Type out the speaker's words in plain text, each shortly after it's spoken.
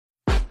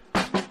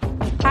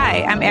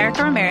Hi, I'm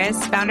Erica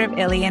Ramirez, founder of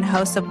Illy and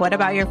host of What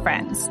About Your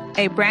Friends,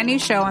 a brand new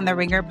show on the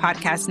Ringer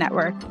Podcast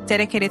Network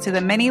dedicated to the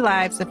many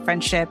lives of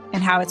friendship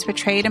and how it's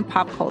portrayed in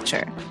pop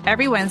culture.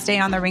 Every Wednesday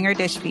on the Ringer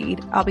Dish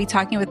feed, I'll be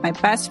talking with my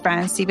best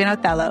friend, Stephen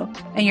Othello,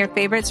 and your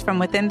favorites from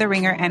within the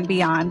Ringer and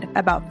beyond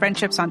about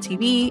friendships on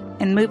TV,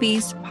 in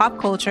movies, pop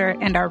culture,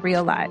 and our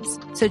real lives.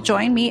 So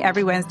join me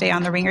every Wednesday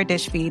on the Ringer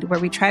Dish feed, where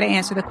we try to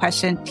answer the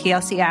question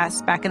TLC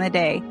asked back in the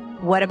day,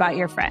 what about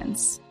your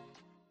friends?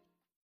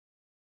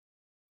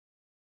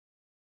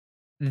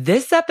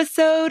 This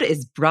episode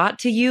is brought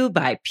to you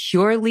by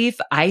Pure Leaf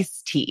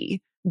Iced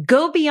Tea.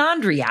 Go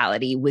beyond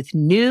reality with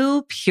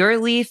new Pure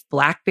Leaf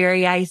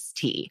Blackberry Iced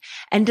Tea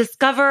and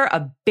discover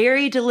a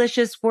berry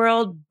delicious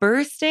world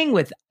bursting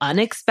with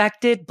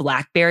unexpected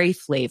blackberry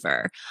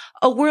flavor.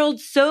 A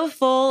world so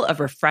full of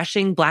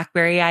refreshing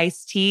blackberry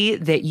iced tea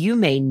that you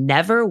may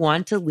never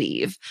want to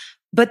leave.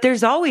 But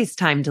there's always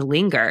time to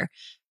linger.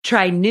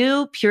 Try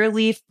new Pure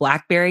Leaf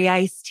Blackberry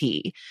Iced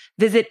Tea.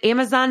 Visit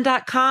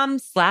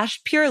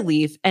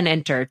Amazon.com/PureLeaf and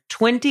enter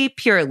 20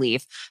 Pure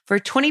Leaf for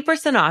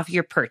 20% off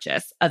your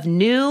purchase of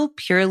new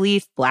Pure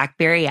Leaf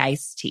Blackberry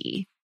Iced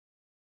Tea.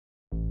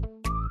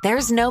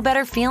 There's no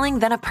better feeling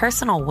than a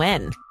personal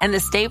win, and the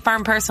State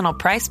Farm Personal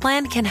Price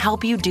Plan can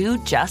help you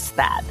do just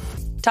that.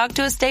 Talk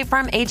to a State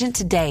Farm agent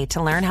today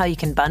to learn how you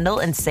can bundle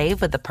and save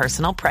with the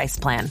Personal Price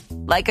Plan.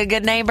 Like a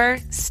good neighbor,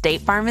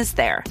 State Farm is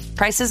there.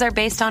 Prices are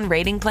based on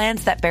rating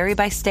plans that vary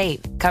by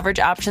state. Coverage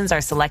options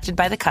are selected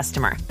by the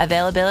customer.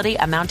 Availability,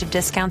 amount of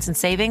discounts and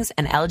savings,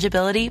 and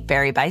eligibility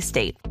vary by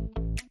state.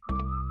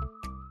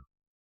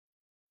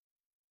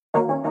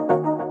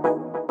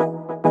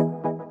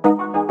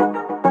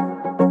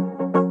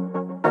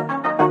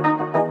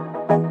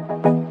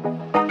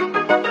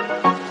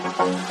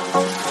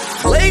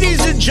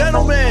 Ladies and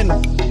gentlemen,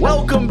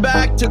 welcome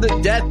back to the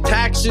Death,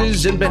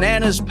 Taxes, and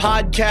Bananas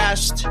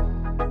podcast,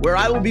 where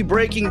I will be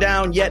breaking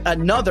down yet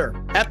another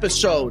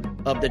episode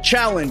of the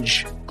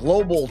Challenge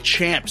Global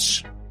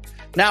Champs.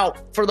 Now,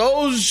 for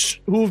those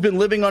who've been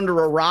living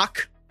under a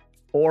rock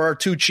or are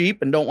too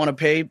cheap and don't want to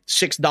pay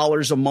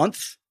 $6 a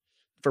month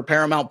for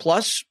Paramount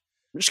Plus,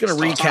 I'm just going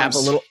to recap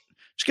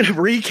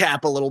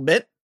a little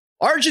bit.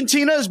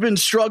 Argentina has been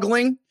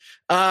struggling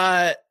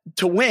to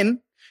win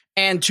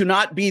and to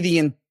not be the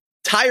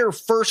entire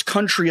first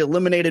country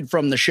eliminated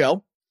from the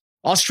show.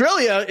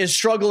 Australia is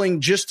struggling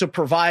just to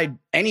provide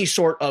any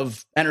sort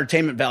of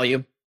entertainment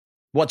value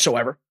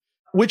whatsoever,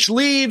 which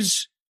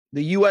leaves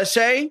the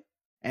USA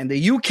and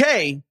the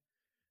UK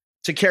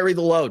to carry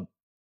the load.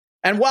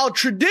 And while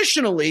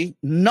traditionally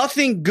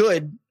nothing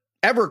good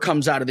ever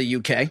comes out of the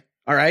UK,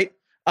 all right,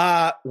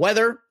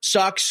 weather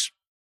sucks,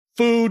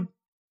 food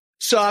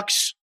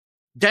sucks,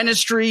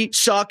 dentistry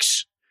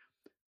sucks,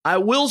 I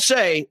will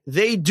say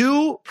they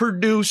do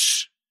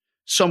produce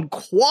some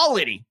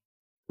quality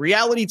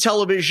reality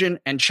television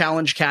and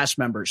challenge cast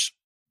members.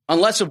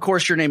 Unless, of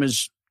course, your name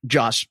is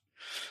Joss.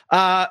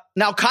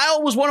 Now,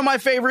 Kyle was one of my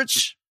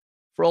favorites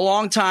for a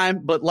long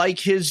time, but like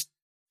his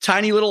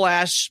tiny little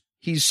ass,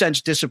 he's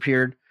since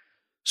disappeared.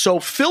 So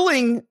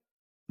filling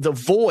the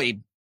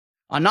void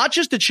on not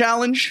just the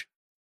challenge,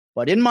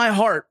 but in my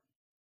heart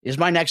is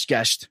my next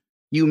guest.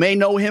 You may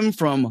know him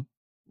from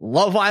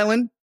Love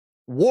Island,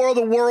 War of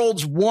the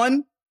Worlds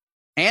 1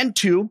 and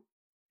 2.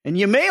 And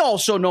you may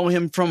also know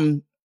him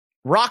from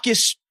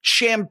raucous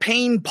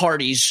champagne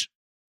parties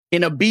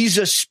in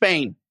Ibiza,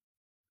 Spain.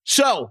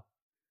 So,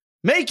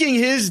 making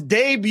his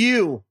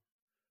debut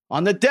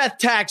on the Death,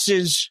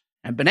 Taxes,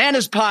 and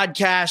Bananas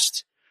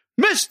podcast,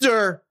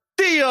 Mr.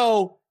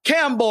 Theo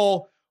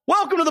Campbell.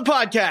 Welcome to the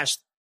podcast.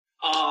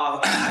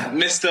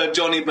 Mr.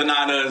 Johnny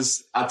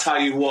Bananas, I'll tell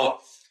you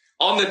what.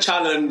 On the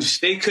challenge,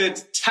 they could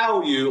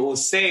tell you or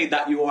say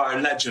that you are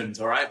a legend,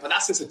 all right? But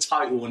that's just a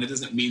title and it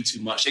doesn't mean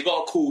too much. They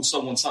got to call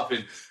someone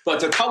something. But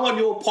to come on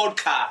your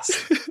podcast,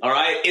 all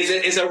right,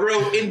 is a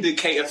real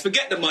indicator.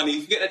 Forget the money,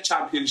 forget the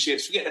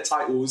championships, forget the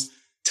titles.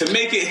 To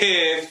make it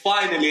here,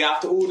 finally,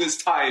 after all this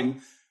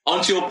time,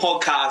 onto your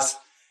podcast,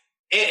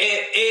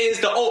 it is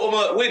the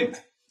ultimate win.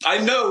 I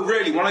know,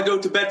 really, when I go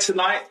to bed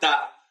tonight,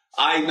 that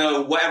I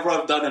know whatever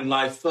I've done in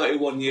life,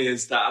 31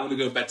 years, that I'm going to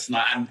go to bed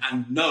tonight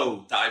and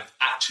know that I've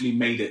actually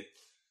made it.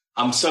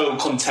 I'm so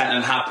content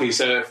and happy.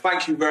 So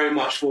thank you very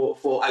much for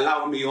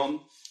allowing me on.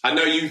 I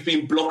know you've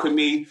been blocking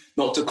me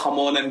not to come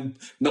on and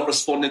not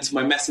responding to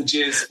my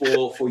messages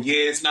for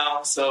years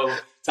now. So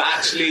to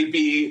actually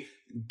be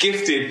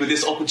gifted with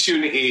this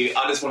opportunity,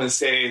 I just want to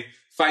say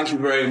thank you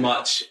very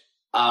much.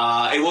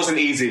 It wasn't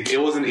easy.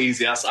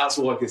 That's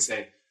all I can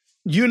say.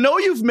 You know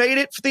you've made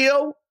it,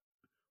 Theo,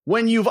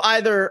 when you've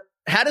either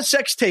had a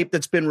sex tape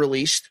that's been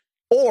released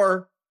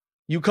or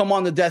you come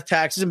on the Death,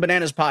 Taxes, and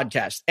Bananas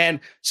podcast.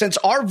 And since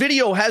our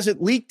video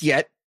hasn't leaked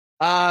yet,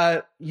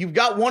 you've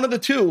got one of the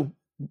two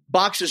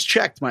boxes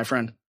checked, my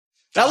friend.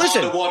 Now,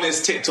 listen. The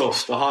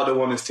harder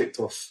one is ticked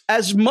off.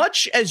 As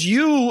much as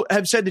you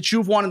have said that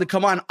you've wanted to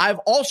come on, I've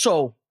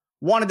also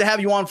wanted to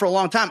have you on for a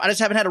long time. I just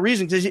haven't had a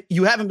reason because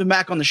you haven't been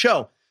back on the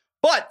show.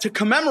 But to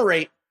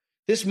commemorate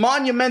this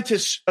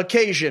monumentous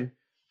occasion,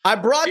 I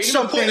brought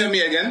something. You're pointing at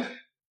me again.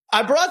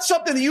 I brought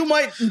something that you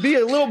might be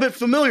a little bit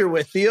familiar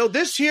with, Theo.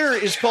 This here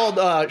is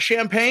called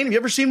champagne. Have you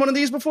ever seen one of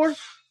these before?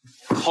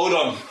 Hold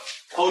on.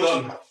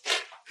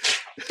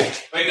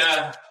 Wait,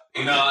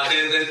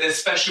 there's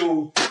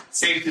special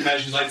safety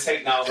measures I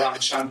take now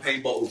around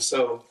champagne bottles.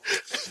 So,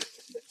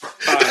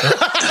 all right.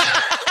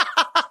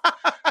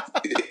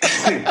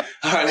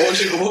 All right,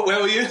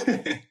 where were you?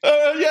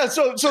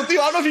 So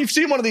Theo, I don't know if you've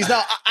seen one of these.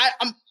 Now,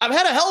 I've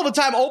had a hell of a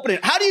time opening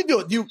it. How do you do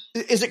it?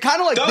 Is it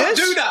kind of like don't this?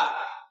 Don't do that.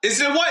 Is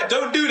it white?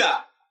 Don't do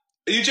that.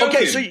 Are you joking?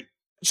 Okay,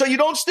 so you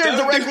don't stare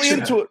directly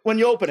into it when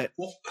you open it.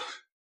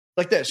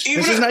 Like this.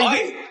 Even this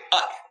is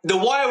the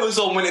wire was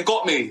on when it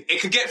got me. It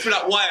could get through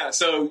that wire.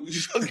 So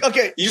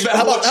okay, you better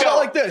how watch out. How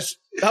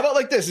about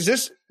like this? Is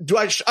this? Do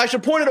I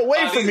should point it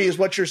away from me? Is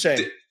what you're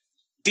saying?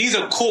 These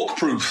are cork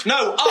proof.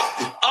 No,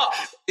 up.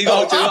 You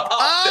gotta do up. Up.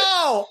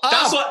 Oh,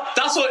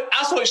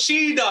 that's what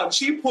she done.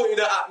 She pointed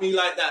it at me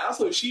like that. That's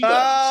what she done.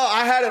 Oh,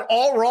 I had it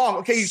all wrong.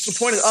 Okay, you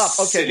pointed up.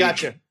 Okay, Silly.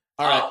 gotcha.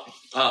 All right.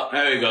 Up.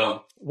 There you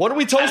go. What are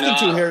we toasting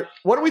to here?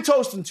 What are we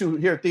toasting to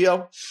here,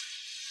 Theo?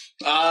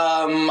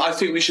 I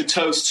think we should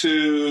toast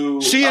to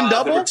C and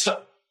double. It's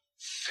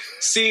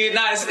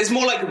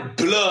more like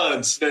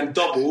blurred than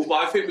double, but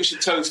I think we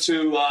should toast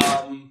to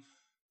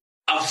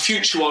a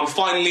future one.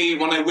 Finally,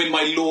 when I win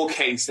my law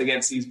case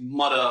against these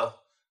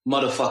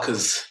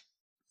motherfuckers,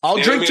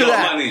 I'll drink to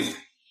that. Money.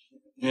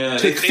 Yeah,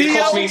 it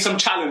cost me some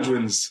challenge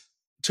wins.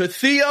 To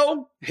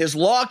Theo, his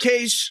law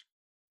case,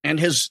 and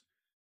his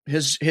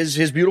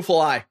beautiful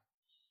eye,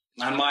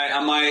 and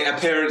my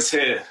appearance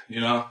here.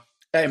 You know.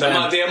 Hey, the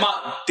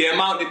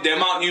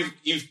amount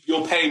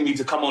you're paying me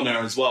to come on there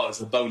as well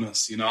as a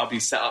bonus. You know, I'll be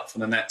set up for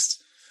the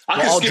next. I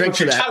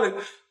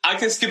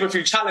can skip a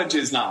few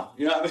challenges now.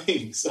 You know what I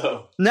mean?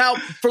 So now,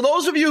 for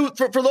those of you,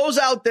 for those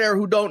out there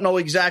who don't know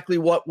exactly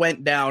what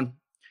went down,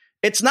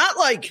 it's not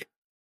like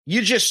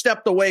you just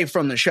stepped away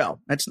from the show.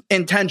 That's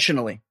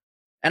intentionally.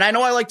 And I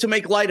know I like to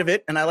make light of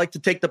it, and I like to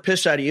take the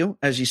piss out of you,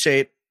 as you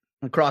say it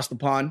across the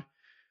pond.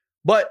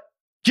 But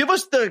give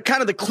us the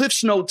kind of the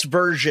Cliff's Notes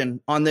version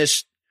on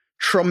this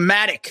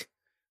traumatic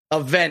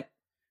event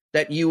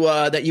that you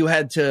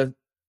had to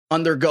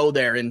undergo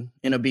there in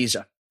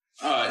Ibiza.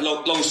 All right,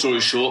 long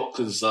story short,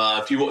 because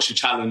if you watch the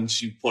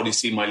challenge, you've probably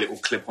seen my little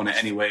clip on it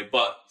anyway.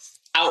 But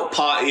out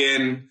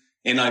partying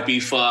in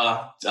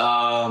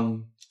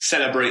Ibiza,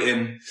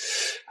 celebrating,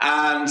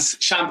 and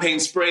champagne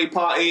spray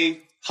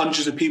party.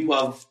 Hundreds of people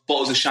have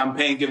bottles of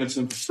champagne given to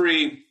them for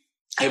free.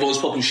 Everyone's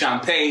popping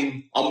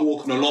champagne. I'm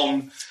walking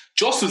along.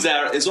 Joss was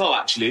there as well,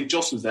 actually.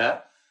 Joss was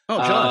there. Oh,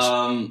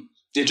 Joss.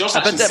 Yeah, Josh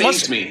actually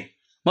saved me.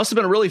 Must have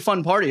been a really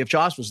fun party if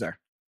Josh was there.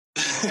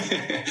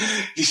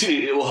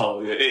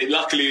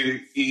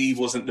 Luckily, he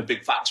wasn't the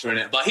big factor in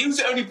it, but he was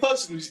the only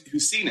person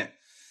who's seen it.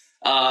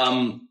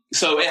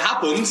 So it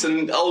happens,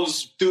 and I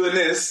was doing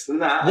this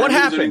and that. What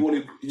happened?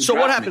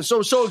 What happened?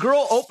 So a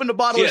girl opened a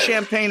bottle of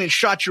champagne and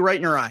shot you right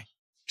in your eye.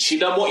 She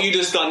done what you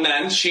just done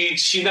then.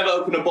 She never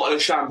opened a bottle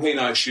of champagne,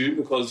 I assume,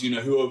 because, you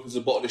know, who opens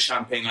a bottle of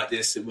champagne like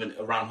this? It went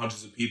around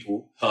hundreds of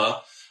people. Her.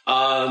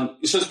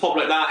 It's just pop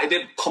like that. It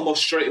didn't come off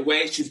straight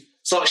away. She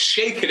started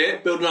shaking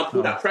it, building up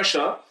all that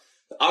pressure.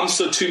 I'm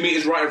still 2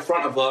 meters right in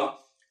front of her.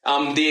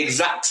 The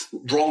exact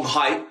wrong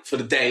height for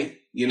the day.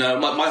 You know,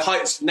 my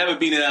height's never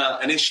been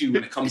an issue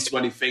when it comes to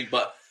anything.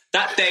 But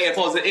that day, if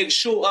I was an inch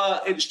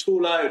shorter, inch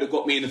taller, it would have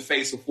got me in the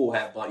face or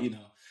forehead. But, you know.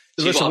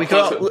 Listen, we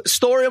could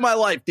story of my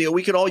life, Theo.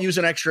 We could all use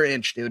an extra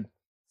inch, dude.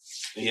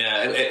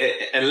 Yeah,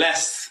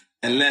 unless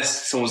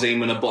someone's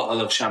aiming a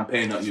bottle of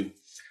champagne at you.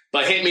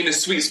 But hit me in the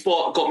sweet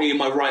spot, got me in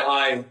my right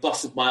eye,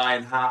 busted my eye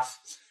in half.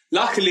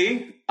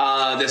 Luckily,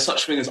 there's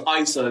such thing as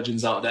eye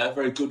surgeons out there,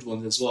 very good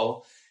ones as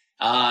well.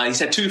 He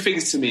said two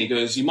things to me. He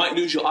goes, you might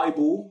lose your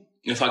eyeball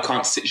if I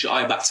can't stitch your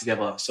eye back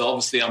together. So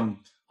obviously I'm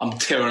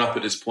tearing up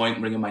at this point,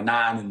 ringing my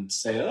nan and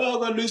saying, I'm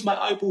going to lose my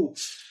eyeball.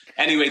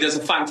 Anyway, does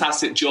a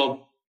fantastic job,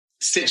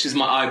 stitches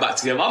my eye back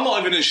together. I'm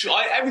not even sure.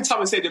 Every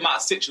time I say the amount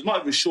of stitches, I'm not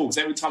even sure, because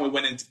every time we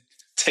went in to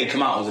take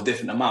them out, it was a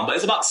different amount. But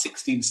it's about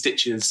 16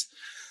 stitches.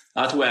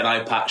 I had to wear an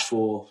eye patch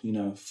for,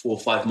 4 or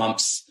 5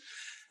 months.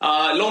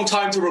 Long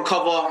time to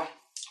recover.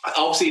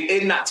 Obviously,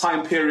 in that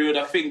time period,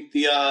 I think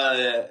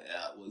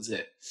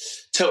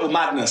Total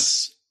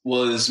Madness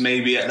was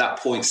maybe at that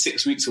point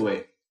 6 weeks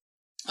away.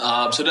 So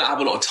I didn't have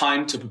a lot of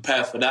time to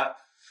prepare for that.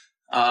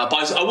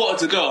 But I wanted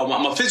to go.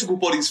 My physical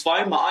body's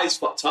fine. My eye's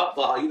fucked up,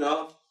 but,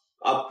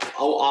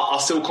 I'll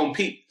still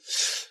compete.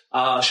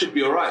 Should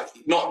be all right.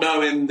 Not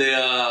knowing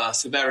the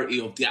severity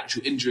of the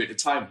actual injury at the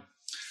time.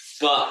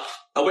 But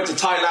I went to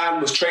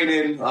Thailand, was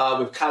training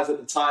with Kaz at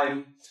the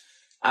time.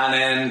 And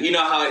then, you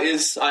know how it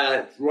is,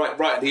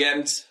 right at the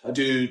end, I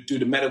do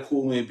the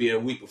medical maybe a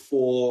week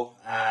before,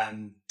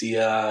 and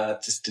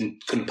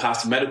couldn't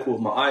pass the medical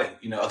with my eye,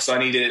 so I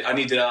needed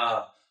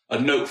a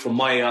note from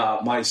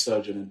my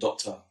surgeon and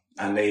doctor,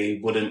 and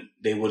they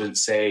wouldn't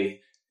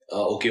say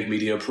or give me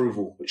the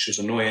approval, which was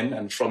annoying.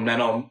 And from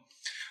then on,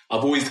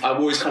 I've always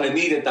kind of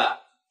needed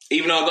that.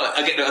 Even though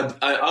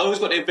I always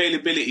got the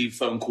availability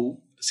phone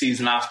call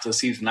season after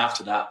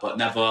that, but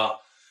never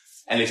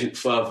anything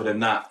further than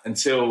that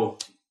until,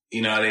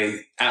 you know,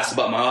 they asked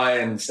about my eye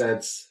and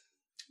said,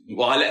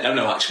 well, I let them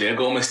know, actually. I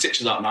got all my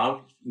stitches up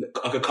now.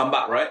 I could come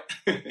back, right?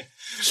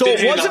 So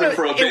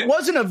it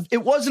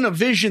wasn't a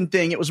vision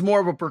thing. It was more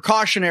of a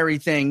precautionary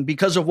thing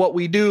because of what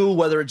we do,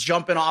 whether it's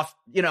jumping off,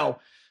 you know,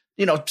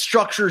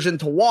 structures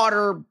into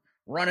water,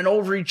 running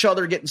over each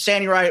other, getting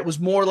sandy right. It was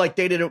more like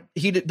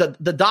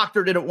the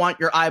doctor didn't want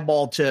your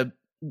eyeball to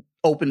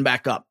open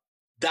back up.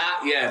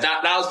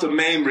 That was the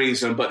main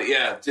reason. But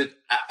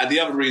the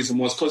other reason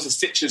was because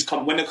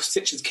when the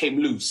stitches came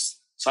loose.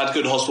 So I had to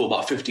go to the hospital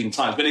about 15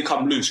 times. When they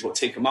come loose, you've got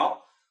to take them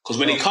out. Because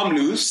when they come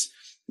loose,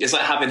 it's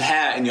like having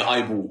hair in your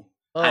eyeball.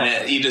 Oh.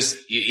 And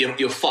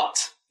you're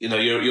fucked. You know,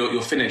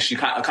 you're finished.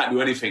 I can't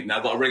do anything now.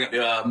 I've got to ring up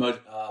the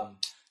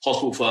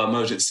hospital for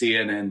emergency,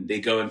 and then they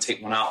go and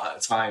take one out at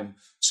a time.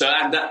 So,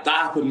 and that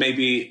happened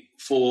maybe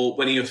for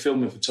when you're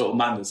filming for Total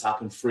Madness,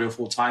 happened 3 or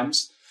 4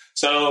 times.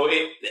 So,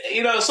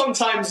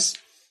 sometimes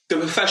the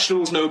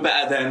professionals know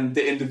better than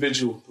the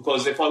individual.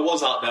 Because if I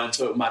was out there on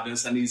Total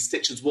Madness and these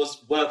stitches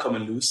were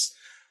coming loose,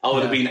 I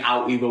would have been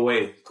out either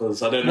way.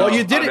 Because I don't know. Well,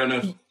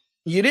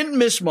 you didn't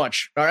miss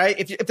much, all right?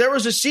 If there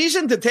was a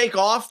season to take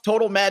off,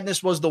 Total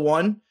Madness was the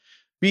one,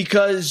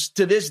 because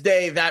to this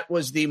day, that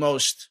was the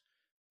most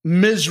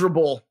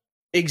miserable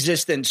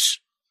existence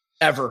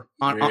ever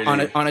on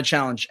a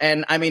challenge.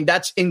 And I mean,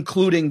 that's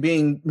including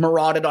being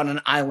marauded on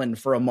an island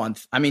for a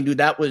month. I mean, dude,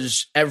 that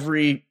was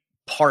every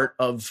part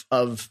of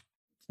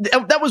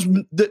that was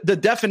the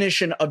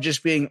definition of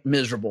just being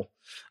miserable.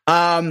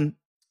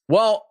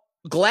 Well,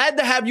 glad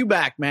to have you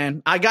back,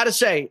 man. I got to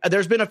say,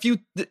 there's been a few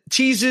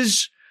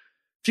teases,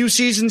 few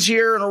seasons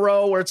here in a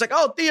row where it's like,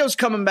 oh, Theo's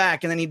coming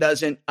back, and then he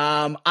doesn't.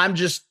 I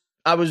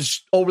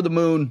was over the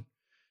moon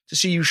to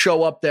see you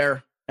show up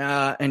there.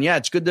 And yeah,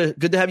 it's good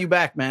to have you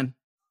back, man.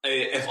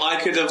 If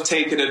I could have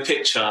taken a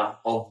picture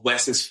of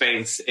Wes's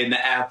face in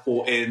the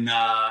airport in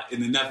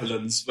the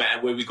Netherlands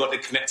where we got the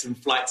connecting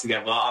flight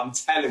together, I'm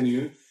telling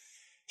you,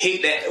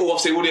 I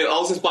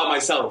was just by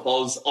myself.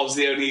 I was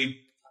the only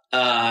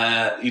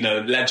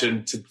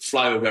legend to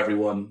fly with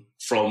everyone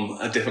from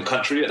a different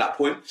country at that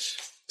point.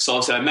 So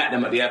obviously I met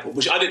them at the airport,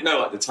 which I didn't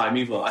know at the time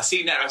either. I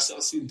seen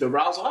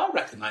Darrell. I was like, I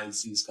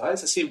recognize these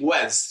guys. I see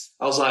Wes.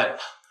 I was like,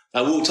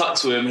 I walked up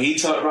to him. He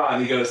turned around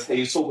and he goes, hey,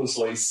 you're talking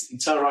to us. He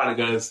turned around and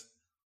goes,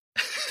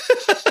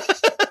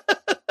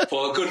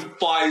 for a good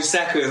 5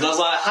 seconds. I was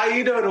like, how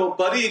you doing, old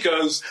buddy? He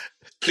goes,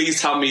 please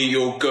tell me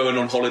you're going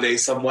on holiday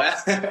somewhere.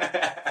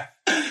 I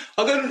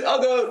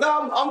go,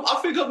 no, I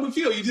think I'm with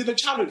you. You did a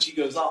challenge. He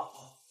goes, oh,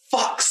 for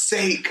fuck's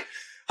sake.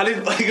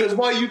 He goes,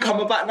 why are you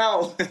coming back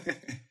now?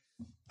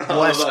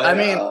 Wes, I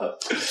mean,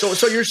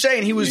 so you're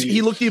saying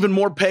he looked even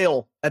more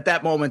pale at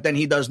that moment than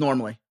he does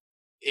normally?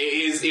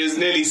 It was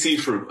nearly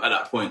see-through at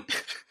that point.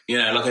 You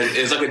know,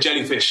 it's like a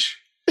jellyfish.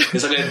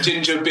 It's like a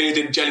ginger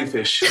bearded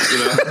jellyfish. You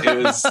know,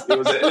 it was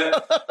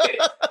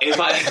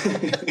like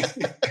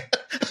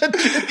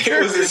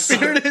it was a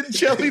bearded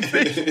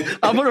jellyfish.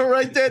 I'm gonna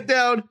write that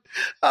down.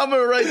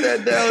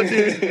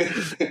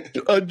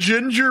 Dude. A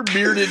ginger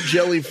bearded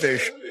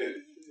jellyfish.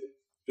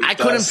 I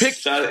couldn't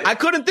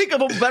think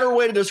of a better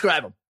way to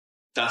describe him.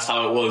 That's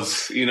how it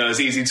was. You know, it's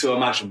easy to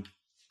imagine.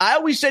 I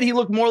always said he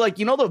looked more like,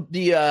 you know,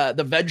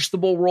 the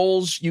vegetable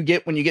rolls you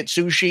get when you get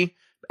sushi.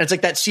 It's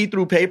like that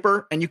see-through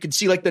paper, and you can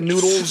see like the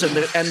noodles and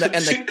the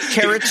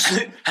carrots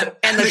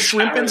and the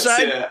shrimp carrots,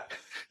 inside.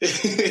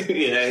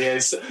 Yeah,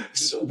 it's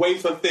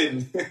wafer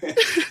thin.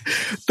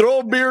 Throw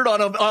a beard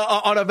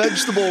on a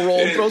vegetable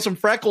roll, throw some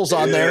freckles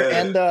on there,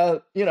 and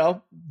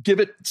give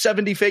it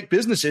 70 fake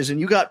businesses, and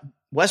you got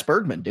Wes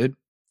Bergman, dude.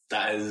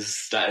 That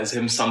is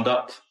him summed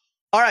up.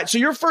 All right, so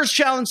your first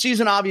challenge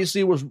season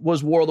obviously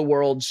was War of the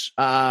Worlds.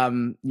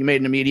 You made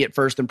an immediate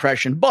first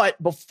impression,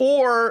 but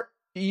before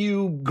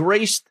you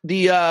graced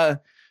the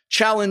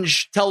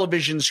challenge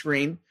television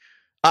screen,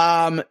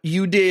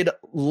 you did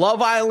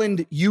Love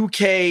Island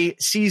UK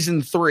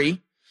season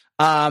 3,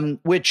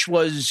 which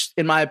was,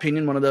 in my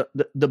opinion, one of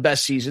the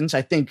best seasons.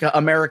 I think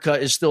America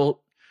is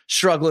still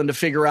struggling to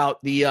figure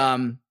out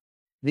the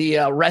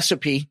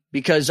recipe,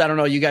 because I don't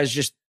know, you guys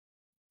just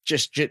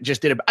did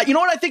it. You know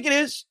what I think it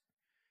is?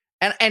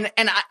 And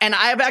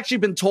I have actually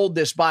been told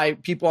this by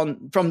people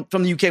from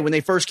the UK when they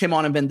first came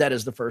on in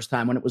Vendettas the first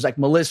time, when it was like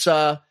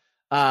Melissa,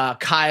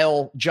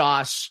 Kyle,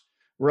 Joss,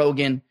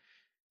 Rogan.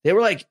 They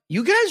were like,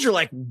 you guys are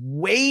like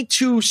way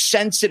too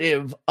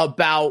sensitive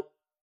about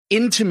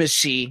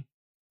intimacy.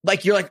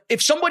 Like, you're like,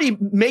 if somebody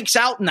makes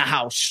out in the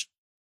house,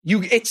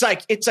 it's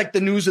like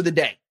the news of the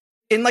day.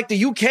 In like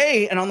the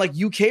UK and on like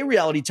UK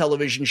reality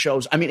television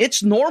shows, I mean,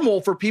 it's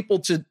normal for people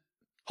to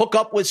hook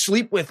up with,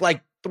 sleep with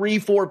like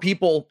 3-4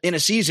 people in a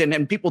season,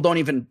 and people don't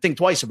even think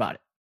twice about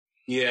it.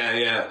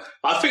 Yeah.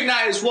 I think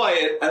that is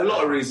why, a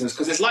lot of reasons,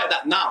 because it's like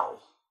that now,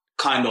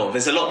 kind of.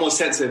 It's a lot more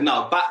sensitive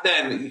now. Back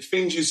then,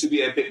 things used to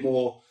be a bit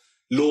more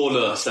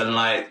lawless, and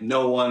like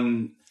no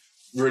one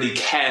really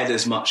cared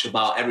as much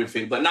about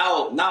everything. But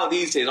now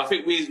these days, I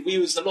think we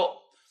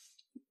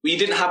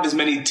didn't have as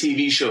many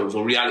TV shows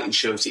or reality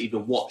shows to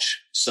even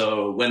watch.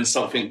 So when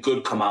something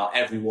good come out,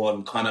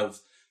 everyone kind of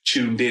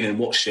tuned in and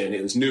watched it. And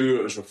it was new,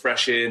 it was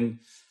refreshing.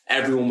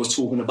 everyone was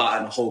talking about it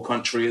in the whole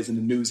country. It was in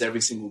the news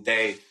every single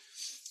day.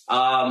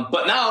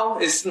 But now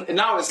it's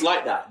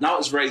like that. Now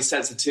it's very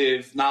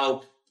sensitive.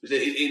 Now,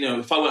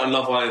 if I went on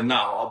Love Island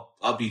now,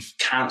 I'll be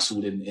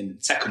cancelled in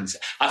seconds.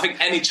 I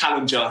think any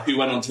challenger who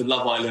went on to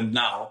Love Island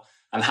now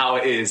and how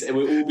it is, it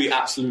will all be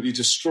absolutely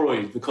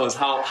destroyed because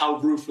how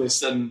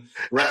ruthless and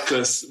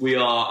reckless we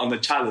are on the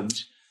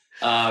challenge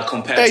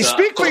compared to... Hey,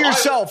 speak for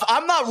yourself.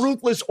 I'm not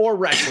ruthless or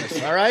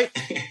reckless, all right?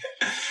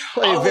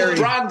 I was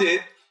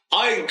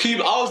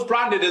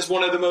branded as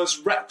one of the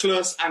most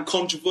reckless and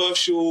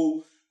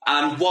controversial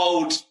and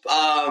wild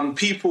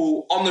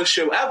people on the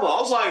show ever. I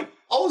was like,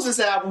 I was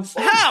just having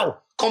fun. How?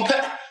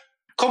 Compared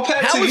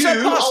how to is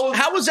you,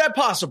 how is that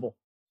possible?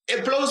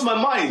 It blows my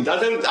mind. I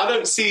don't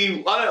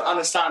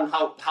understand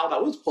how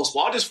that was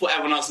possible. I just thought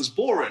everyone else was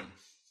boring.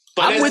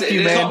 But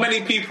there's not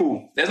many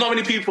people. There's not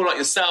many people like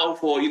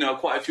yourself or,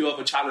 quite a few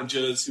other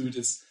challengers who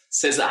just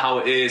says that how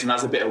it is and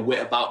has a bit of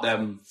wit about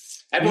them.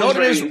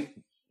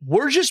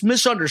 We're just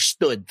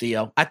misunderstood,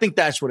 Theo. I think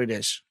that's what it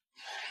is.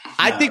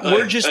 I think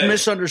we're just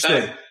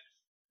misunderstood. Hey,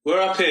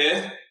 we're up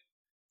here.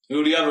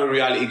 All the other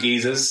reality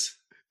geezers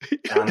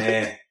down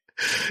here.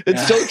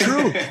 It's so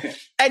true.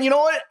 And you know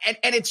what?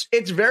 And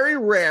it's very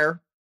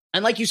rare.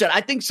 And like you said,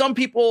 I think some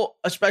people,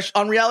 especially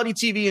on reality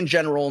TV in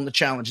general in the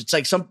challenge, it's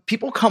like some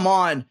people come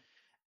on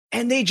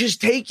and they just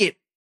take it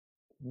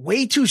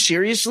way too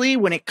seriously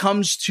when it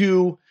comes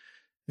to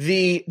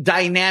the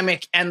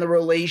dynamic and the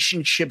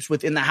relationships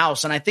within the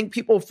house. And I think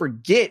people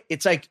forget,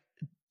 it's like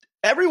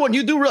everyone,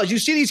 you do realize, you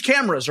see these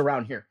cameras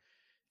around here.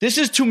 This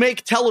is to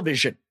make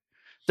television.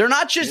 They're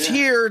not just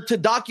here to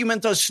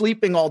document us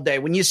sleeping all day.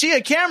 When you see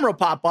a camera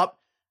pop up,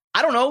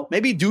 I don't know,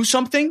 maybe do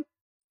something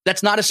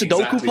that's not a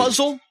Sudoku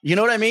puzzle. You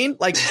know what I mean?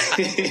 Like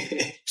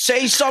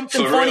say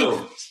something funny.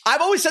 Real.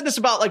 I've always said this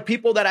about like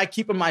people that I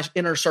keep in my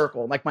inner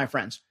circle, like my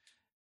friends.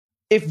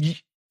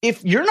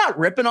 If you're not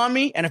ripping on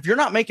me and if you're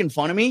not making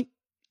fun of me,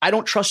 I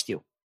don't trust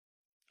you.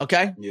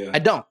 Okay? Yeah. I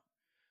don't.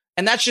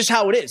 And that's just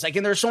how it is. Like,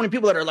 and there are so many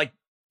people that are like,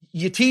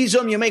 you tease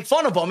them, you make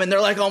fun of them, and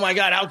they're like, oh my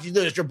God, how can you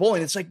do this? You're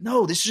bullying. It's like,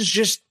 no, this is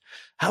just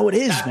how it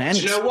is, man.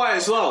 Do you know why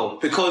as well?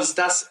 Because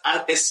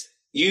it's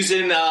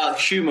using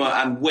humor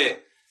and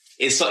wit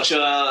is such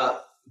a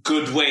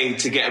good way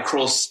to get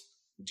across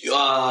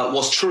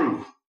what's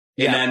true.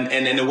 Yeah.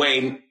 And in a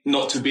way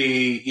not to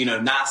be,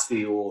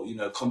 nasty or,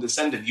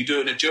 condescending. You do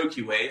it in a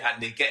jokey way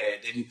and they get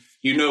it. And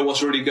you know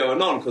what's really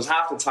going on. Because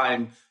half the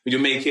time when you're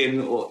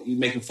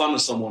making fun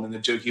of someone in a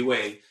jokey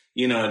way,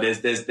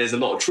 there's a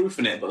lot of truth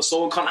in it. But if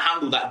someone can't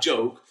handle that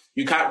joke,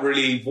 you can't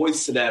really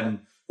voice to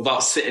them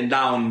without sitting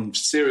down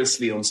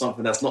seriously on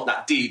something that's not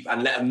that deep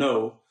and let them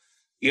know,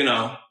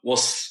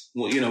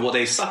 what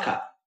they suck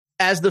at.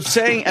 As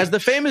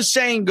the famous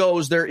saying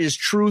goes, there is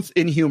truth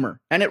in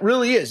humor. And it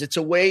really is. It's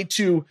a way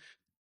to,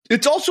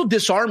 it's also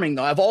disarming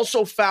though. I've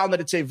also found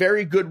that it's a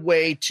very good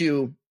way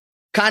to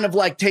kind of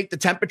like take the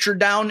temperature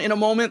down in a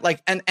moment.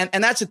 Like, and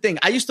that's the thing.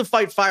 I used to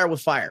fight fire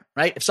with fire,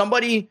 right? If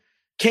somebody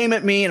came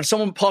at me and if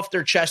someone puffed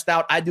their chest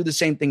out, I do the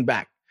same thing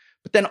back.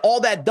 But then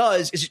all that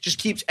does is it just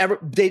keeps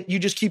you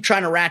just keep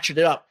trying to ratchet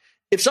it up.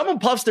 If someone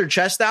puffs their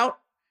chest out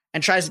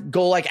and tries to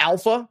go like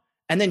alpha,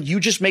 and then you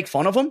just make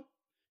fun of them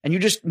and you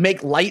just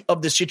make light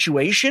of the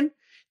situation,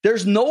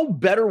 there's no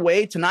better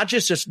way to not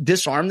just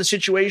disarm the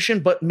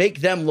situation, but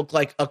make them look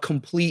like a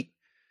complete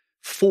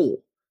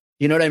fool.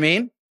 You know what I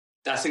mean?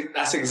 That's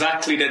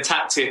exactly the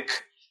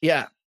tactic.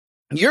 Yeah.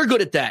 You're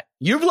good at that.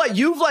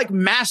 You've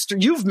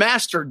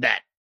mastered that.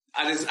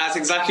 And that's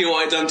exactly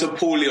what I done to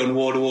Paulie on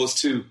World Wars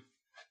 2.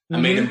 I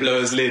made him blow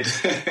his lid.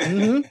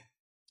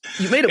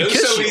 Mm-hmm. You made him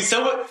kiss you.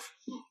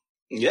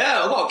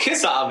 Yeah, I got a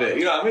kiss out of it.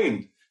 You know what I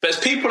mean? But it's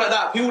people like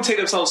that. People take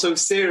themselves so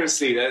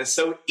seriously that it's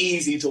so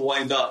easy to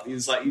wind up.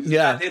 It's like,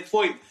 at that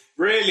point,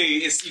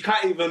 really, you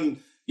can't even,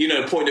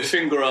 point a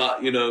finger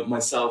at,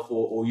 myself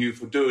or you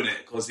for doing it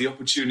because the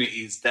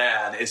opportunity is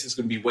there and it's just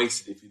going to be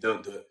wasted if you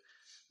don't do it.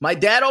 My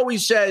dad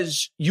always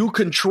says you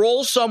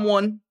control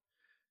someone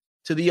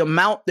to the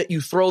amount that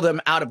you throw them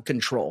out of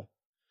control.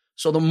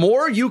 So the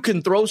more you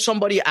can throw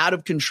somebody out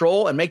of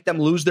control and make them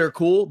lose their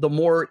cool, the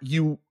more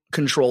you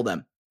control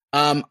them.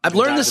 I've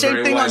learned the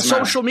same thing on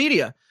social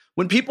media.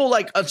 When people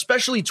like,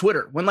 especially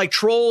Twitter, when like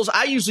trolls,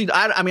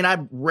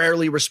 I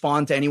rarely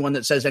respond to anyone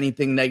that says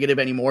anything negative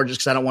anymore just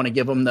because I don't want to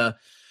give them the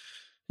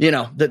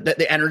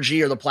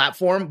energy or the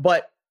platform.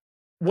 But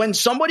when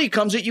somebody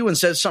comes at you and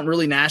says something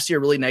really nasty or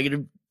really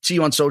negative to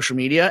you on social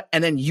media,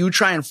 and then you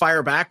try and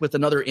fire back with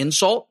another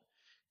insult,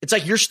 it's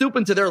like you're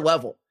stooping to their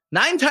level.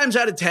 9 times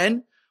out of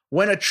 10,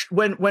 when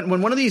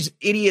one of these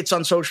idiots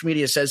on social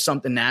media says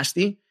something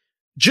nasty,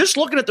 just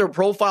looking at their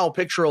profile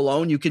picture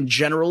alone, you can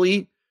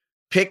generally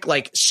pick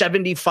like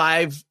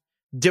 75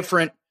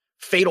 different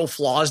fatal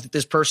flaws that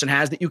this person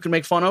has that you can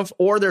make fun of.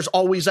 Or there's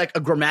always like a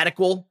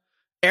grammatical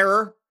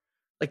error.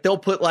 Like they'll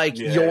put like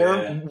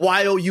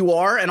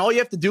Y-O-U-R, and all you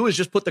have to do is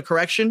just put the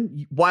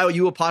correction,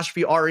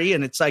 Y-O-U''re,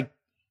 and it's like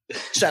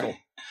settled.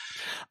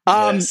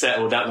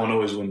 Settled. That one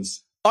always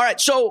wins. All right.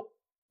 So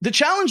the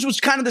challenge was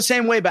kind of the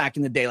same way back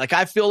in the day. Like,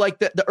 I feel like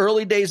the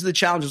early days of the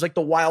challenge was like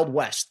the Wild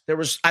West. There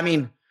was, I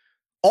mean,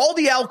 all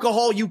the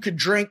alcohol you could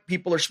drink.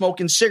 People are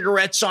smoking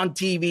cigarettes on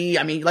TV.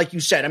 I mean, like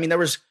you said, I mean, there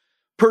was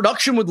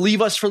production would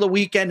leave us for the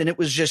weekend, and it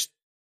was just,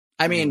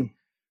 I mean,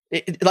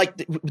 it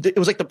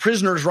was like the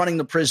prisoners running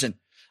the prison.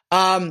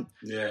 You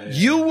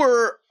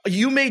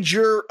made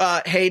your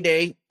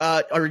heyday,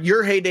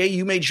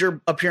 you made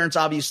your appearance,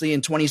 obviously,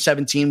 in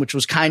 2017, which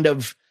was kind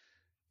of,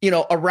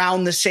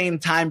 around the same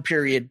time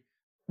period.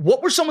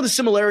 What were some of the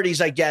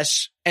similarities, I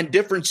guess, and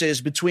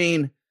differences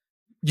between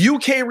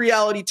UK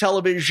reality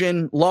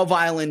television, Love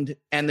Island,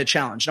 and The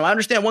Challenge? Now, I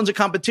understand one's a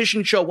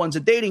competition show, one's a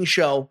dating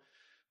show,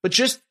 but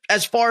just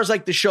as far as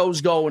like the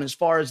shows go, and as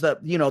far as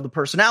the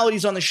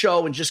personalities on the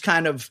show, and just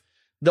kind of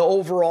the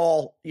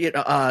overall,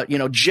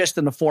 gist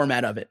and the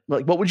format of it,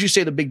 like, what would you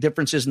say the big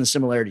differences and the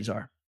similarities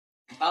are?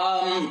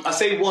 I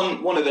say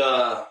one of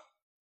the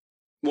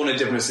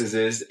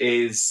differences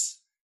is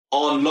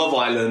on Love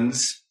Island,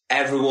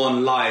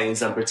 everyone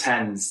lies and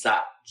pretends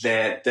that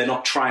they're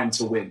not trying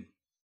to win.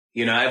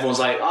 Everyone's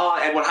like,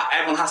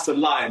 everyone has to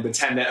lie and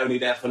pretend they're only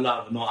there for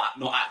love and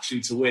not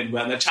actually to win.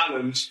 But in The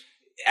Challenge,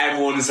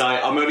 everyone's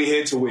like, I'm only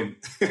here to win.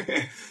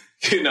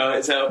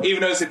 So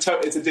even though it's a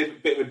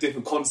bit of a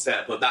different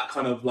concept, but that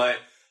kind of like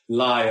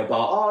lie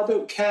about, I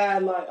don't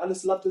care, like, I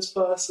just love this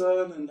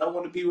person and I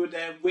want to be with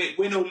them,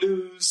 win or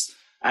lose.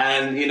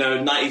 And,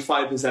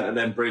 95% of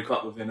them break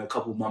up within a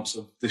couple months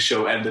of the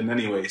show ending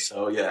anyway.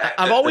 So, yeah.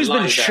 I've always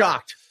been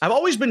shocked. I've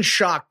always been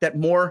shocked that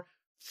more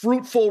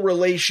fruitful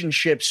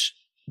relationships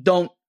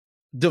don't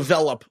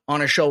develop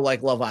on a show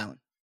like Love Island.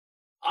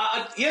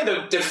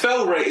 The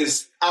fail rate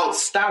is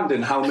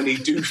outstanding how many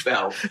do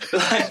fail.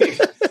 Like,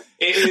 it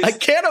is, I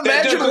can't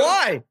imagine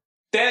why.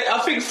 I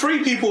think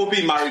 3 people have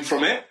been married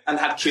from it and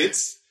had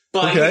kids.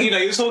 But,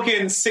 you're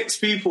talking 6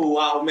 people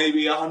out of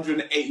maybe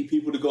 180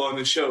 people to go on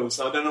the show.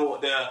 So I don't know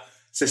what the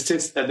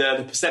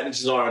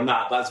percentages are on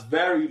that, but it's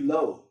very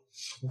low.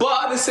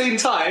 But at the same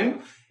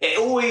time, it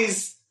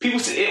always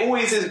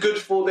is good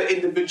for the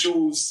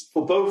individuals,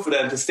 for both of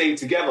them to stay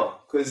together.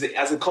 Because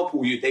as a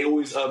couple, they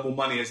always earn more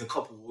money as a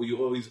couple, or you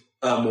always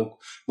earn more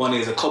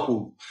money as a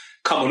couple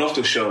coming off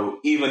the show,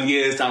 even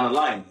years down the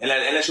line.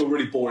 Unless you're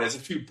really boring. There's a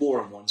few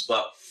boring ones,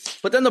 But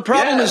then the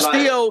problem is,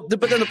 Theo, you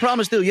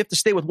have to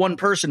stay with one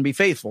person to be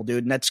faithful,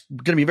 dude. And that's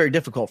going to be very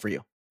difficult for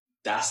you.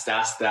 That's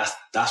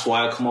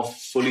why I come off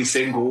fully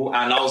single.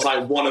 And I was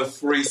like one of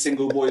 3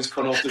 single boys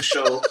coming off the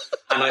show.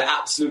 And I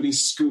absolutely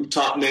scooped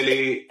up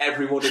nearly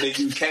everyone in the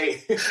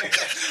UK.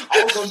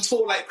 I was on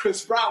tour like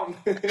Chris Brown.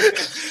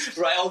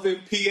 Right, I was in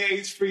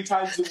PAs 3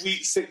 times a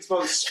week, 6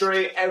 months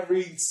straight,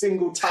 every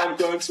single time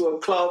going to a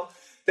club.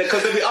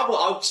 Because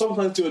I'll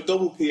sometimes do a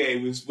double PA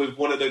with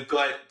one of the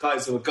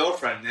guys with a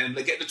girlfriend, and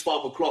they get to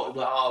 12 o'clock, I'm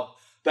like,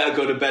 better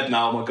go to bed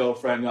now, my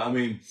girlfriend, you know what I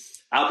mean?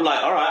 I'll be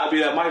like, all right, I'll be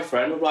like my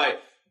friend. I'm like,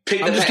 pick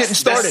the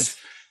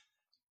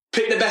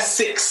best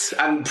 6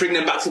 and bring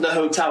them back to the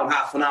hotel in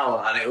half an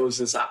hour. And it was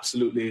just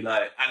absolutely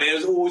like, and it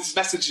was always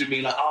messaging me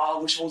like, I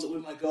wish I wasn't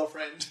with my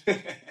girlfriend.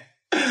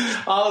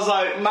 I was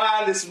like,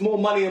 man, it's more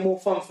money and more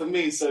fun for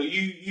me. So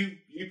you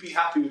be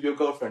happy with your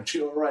girlfriend. Treat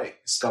her right,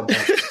 scumbag.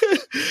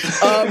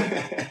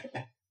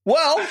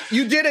 Well,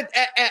 you did it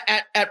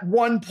at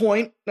one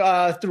point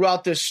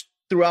throughout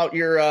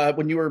your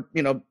when you were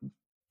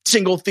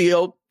single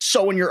Theo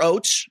sowing your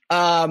oats.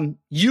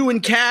 You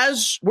and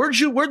Kaz,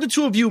 where'd the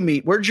two of you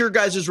meet? Where'd your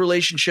guys'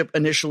 relationship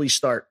initially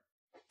start?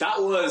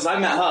 I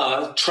met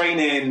her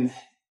training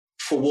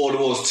for World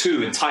Wars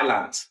II in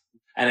Thailand.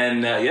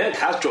 And then,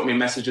 Kaz dropped me a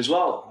message as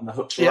well. And I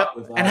hooked her up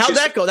with And how'd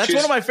that go? That's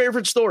one of my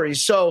favorite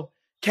stories. So,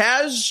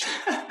 Kaz,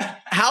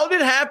 how did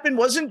it happen?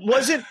 Wasn't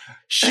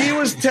she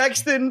was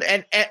texting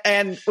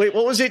and wait,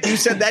 what was it? You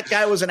said that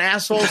guy was an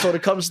asshole, so to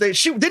come stay.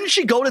 Didn't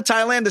she go to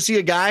Thailand to see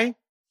a guy?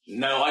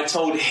 No, I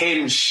told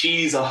him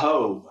she's a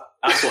hoe.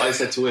 That's what I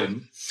said to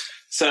him.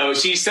 So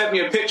she sent me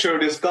a picture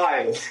of this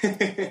guy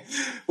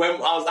when I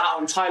was out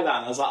in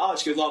Thailand. I was like,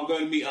 she goes, I'm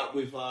going to meet up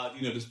with,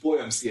 this boy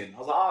I'm seeing. I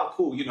was like,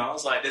 cool. I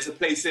was like, there's a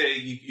place here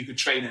you could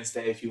train and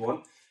stay if you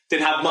want.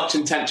 Didn't have much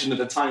intention at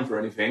the time for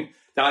anything.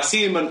 Then I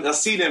seen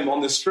him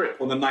on the strip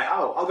on the night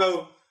out. I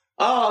go,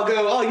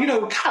 you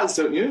know Kaz,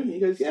 don't you? He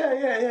goes,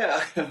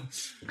 yeah.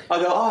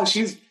 I go,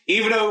 she's,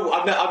 even though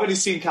I've only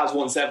seen Kaz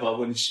once ever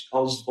when I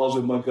was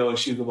with my girl and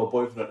she was with my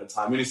boyfriend at the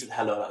time. We only said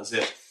hello, that was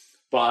it.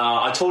 But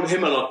I told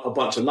him a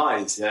bunch of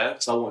lies, yeah?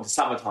 So I wanted to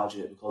sabotage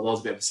it because I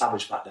was a bit of a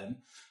savage back then.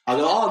 I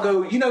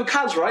go, you know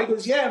Kaz, right? He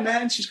goes, yeah,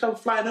 man, she's come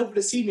flying over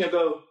to see me. I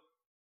go,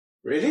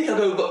 really? I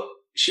go, but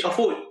I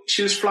thought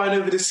she was flying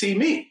over to see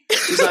me.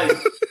 He's like,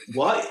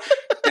 what?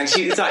 And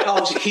she's like,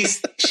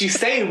 she's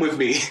staying with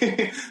me.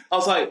 I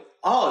was like,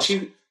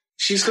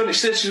 she said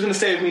she's gonna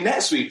stay with me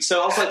next week.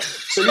 So I was like,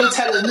 so you're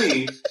telling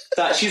me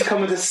that she's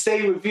coming to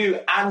stay with you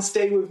and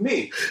stay with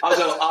me? I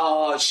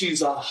go,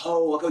 she's a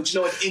hoe. I go, do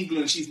you know in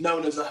England she's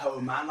known as a hoe,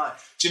 man? Like,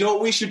 do you know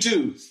what we should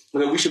do? I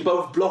go, we should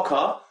both block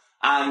her.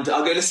 And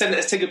I'll go, let's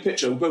take a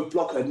picture. We'll both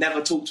block her,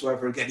 never talk to her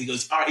ever again. He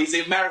goes, all right, he's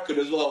American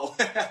as well.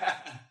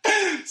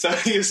 So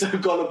he was so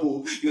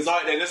gullible. He was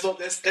like,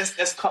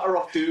 let's cut her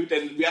off, dude.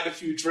 And we had a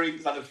few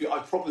drinks, I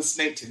proper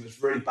snaked him. It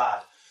was really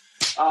bad.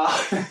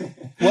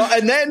 Well,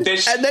 and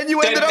then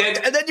you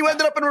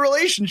ended up in a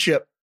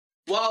relationship.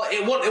 Well,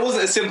 it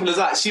wasn't as simple as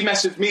that. She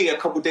messaged me a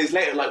couple of days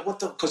later, like, what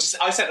the? Because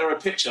I sent her a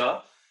picture,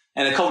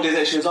 and a couple of days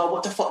later she was, oh,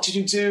 what the fuck did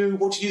you do?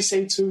 What did you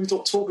say to me?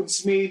 Stop talking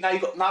to me. Now I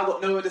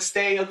got nowhere to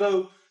stay. I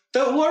go,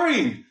 don't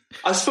worry.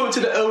 I spoke to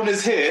the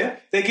owners here.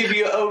 They give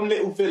you your own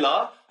little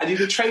villa, and you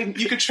could train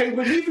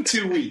with me for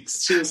 2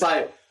 weeks. She was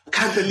like, I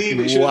can't believe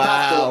it. She was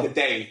back for like a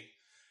day.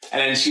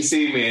 And then she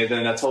seen me, and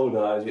then I told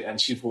her, and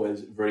she thought it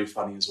was very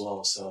funny as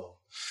well. So,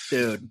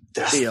 dude,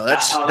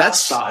 that's how that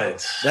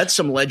started. That's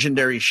some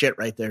legendary shit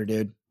right there,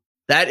 dude.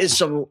 That's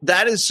some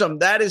legendary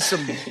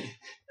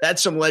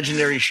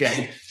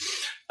shit.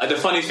 The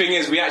funny thing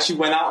is, we actually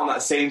went out on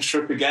that same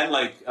trip again,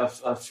 like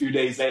a few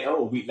days later, or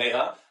a week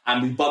later,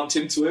 and we bumped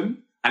into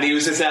him, and he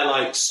was just there,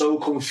 like, so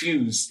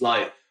confused,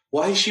 like,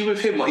 why is she with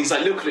him? Like, he's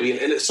like, look at me,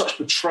 it looks such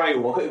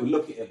betrayal. I couldn't even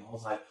look at him. I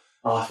was like,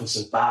 oh, I feel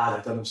so bad.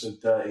 I've done him so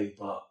dirty,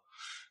 but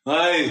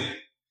hey,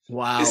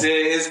 wow,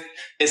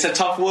 it's a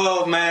tough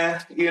world,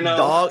 man. You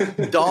know,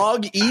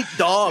 dog eat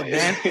dog,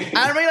 man.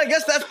 I mean, I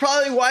guess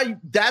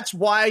that's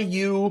why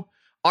you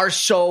are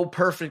so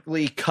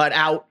perfectly cut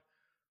out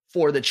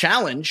for the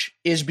challenge,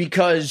 is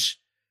because,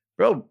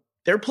 bro,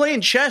 they're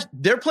playing chess.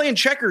 They're playing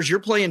checkers. You're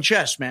playing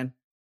chess, man.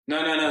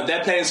 No.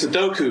 They're playing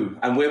Sudoku,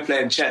 and we're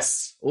playing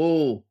chess.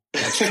 Oh,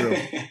 that's true.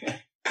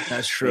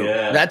 That's true.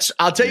 Yeah.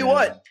 I'll tell you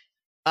what.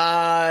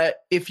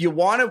 If you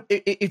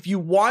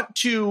want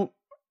to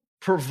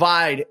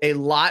provide a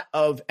lot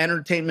of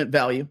entertainment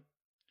value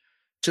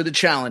to the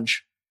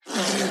challenge,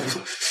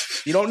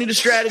 you don't need to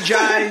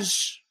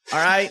strategize. All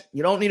right.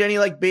 You don't need any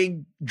like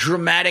big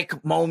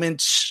dramatic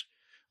moments,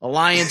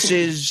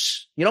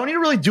 alliances. You don't need to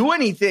really do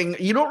anything.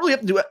 You don't really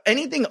have to do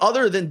anything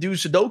other than do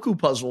Sudoku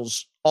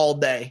puzzles all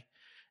day.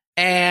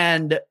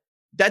 And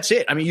that's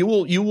it. I mean, you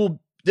will,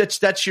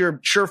 that's your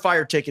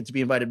surefire ticket to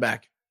be invited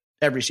back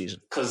every season.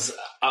 Because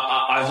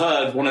I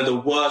heard one of the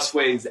worst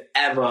ways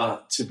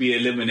ever to be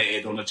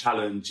eliminated on a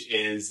challenge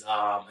is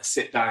a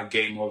sit-down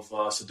game of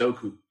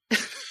Sudoku.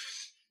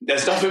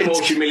 There's nothing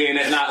more humiliating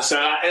than that. So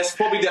it's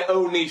probably the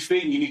only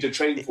thing you need to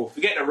train for.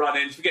 Forget the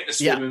running, forget the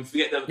swimming,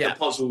 forget the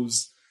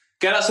puzzles.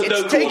 Get that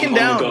Sudoku on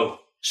the go.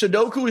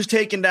 Sudoku has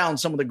taken down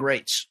some of the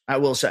greats, I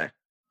will say.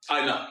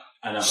 I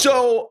know.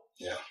 So,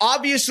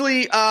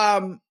 obviously,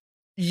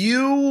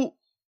 you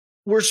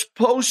were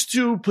supposed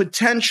to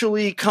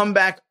potentially come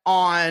back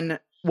on,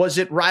 was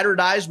it Ride or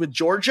Dies with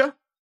Georgia?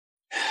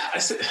 I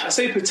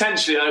say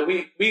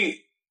potentially.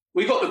 We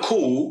got the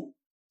call.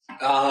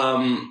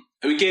 I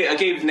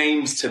gave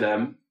names to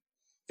them.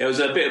 There was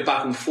a bit of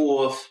back and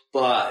forth,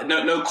 but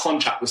no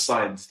contract was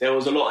signed. They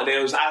was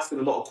asking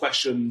a lot of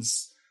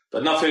questions,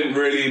 but nothing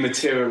really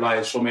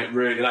materialized from it.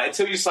 Really, like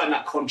until you sign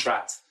that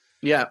contract.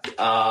 Yeah.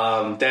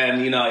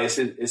 Then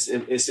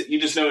it's you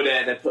just know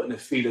they're putting the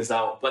feelers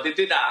out. But they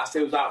did ask.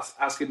 They was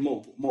asking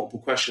multiple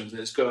questions,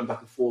 and it's going back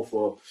and forth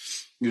for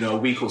a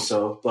week or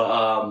so.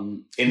 But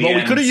in the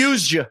end, we could have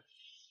used you.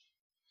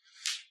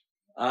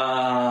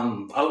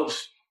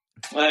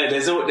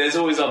 There's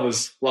always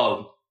others.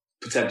 Well,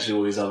 potentially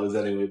always others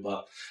anyway.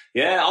 But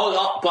yeah,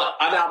 but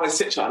I didn't have my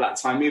stitch at that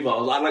time either.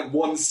 I had like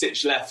one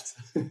stitch left.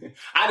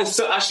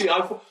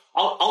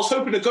 I was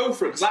hoping to go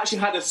for it because I actually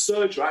had a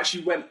surgery. I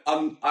actually got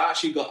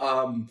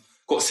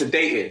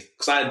sedated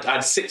because I had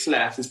 6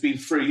 left. It's been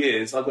 3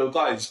 years. I go,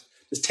 guys,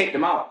 just take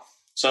them out.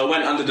 So I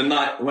went under the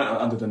knife.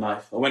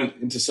 I went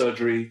into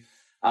surgery,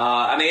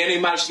 and they only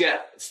managed to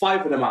get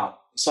 5 of them out.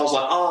 So I was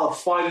like, oh,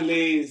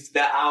 finally,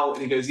 they're out.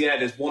 And he goes, yeah,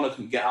 there's one I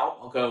couldn't get out.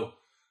 I'll go,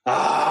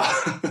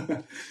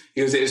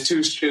 He goes, it was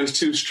too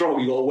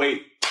strong. You got to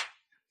wait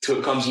till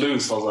it comes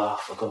loose. I was like, oh,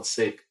 for God's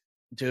sake.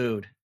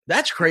 Dude,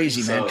 that's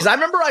crazy, man. Because I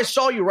remember I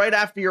saw you right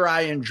after your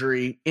eye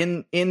injury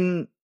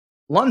in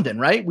London,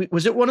 right?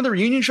 Was it one of the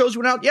reunion shows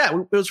we went out?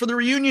 Yeah, it was for the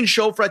reunion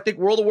show for, I think,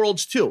 World of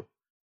Worlds 2.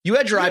 You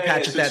had your eye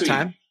patch at that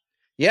time.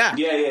 Yeah.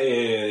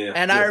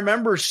 And I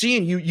remember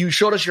seeing you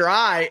showed us your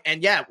eye,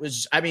 and it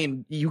was, I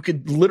mean, you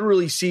could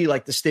literally see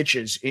like the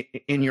stitches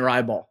in your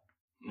eyeball.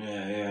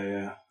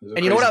 Yeah.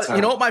 And you know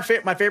what my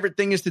favorite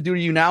thing is to do to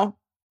you now?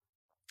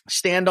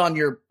 Stand on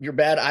your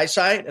bad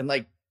eyesight and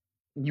like,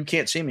 you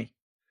can't see me.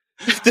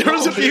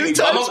 There's a few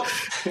times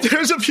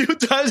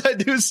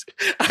I'd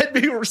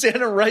be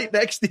standing right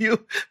next to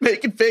you,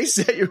 making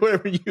faces at you,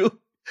 wherever you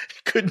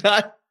couldn't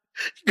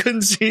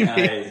see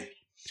me.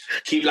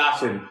 Keep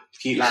laughing.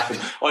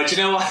 Oh, do you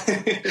know what?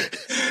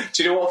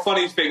 Do you know what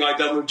funny thing I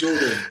done with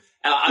Jordan?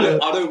 And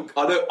I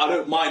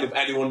don't mind if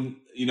anyone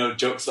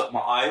jokes up my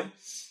eye.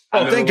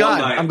 Oh, thank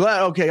God! I'm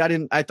glad.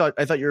 Okay, I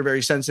thought you were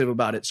very sensitive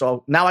about it.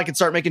 So now I can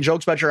start making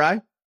jokes about your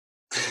eye.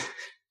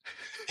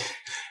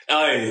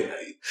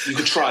 You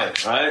could try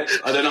it, right?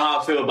 I don't know how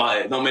I feel about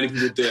it. Not many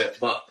people do it,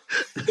 but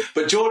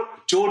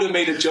Jordan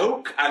made a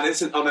joke, and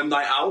it's on a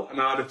night out,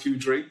 and I had a few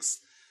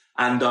drinks,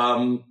 and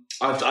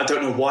I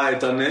don't know why I'd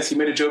done this. He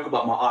made a joke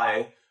about my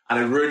eye, And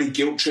I really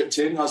guilt-tripped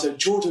him. I was like,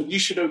 Jordan, you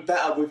should know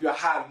better with your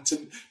hand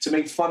to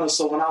make fun of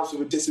someone else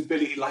with a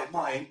disability like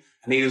mine.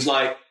 And he was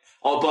like,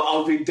 oh, but I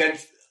was being dead.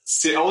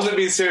 I wasn't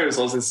being serious.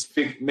 I was just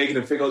making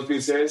him think I was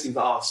being serious. He's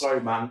like, oh,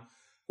 sorry, man.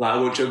 Like, I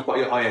won't joke about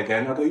your eye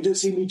again. I go, you don't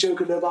see me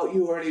joking about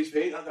you or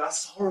anything. I go,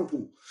 that's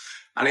horrible.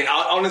 And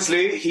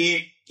honestly,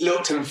 he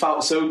looked and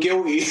felt so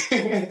guilty.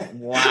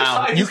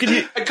 Wow.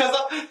 Because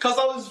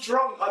I was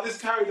drunk, I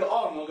just carried it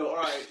on. I go, all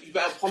right, you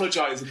better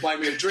apologise and buy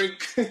me a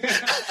drink.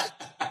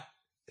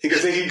 He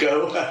goes, here you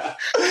go. I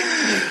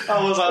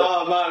was like,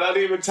 oh man, I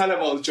didn't even tell him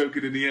I was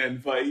joking in the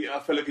end, but I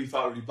feel like he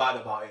felt really bad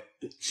about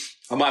it.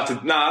 I might have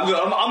to. Nah,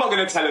 I'm not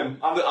going to tell him.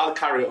 I'll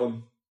carry it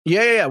on.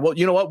 Yeah. Well,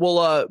 you know what?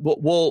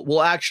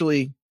 We'll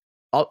actually.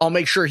 I'll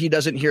make sure he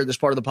doesn't hear this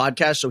part of the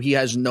podcast, so he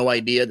has no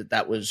idea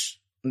that was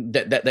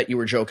that you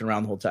were joking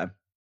around the whole time.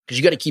 Because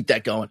you got to keep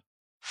that going.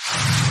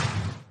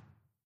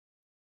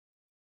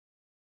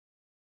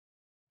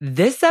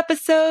 This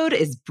episode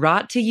is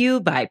brought to you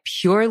by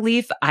Pure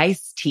Leaf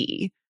Iced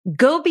Tea.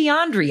 Go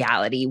beyond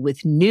reality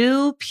with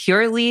new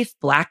Pure Leaf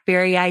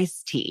Blackberry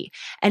Iced Tea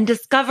and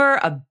discover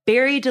a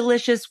berry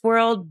delicious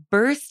world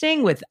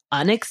bursting with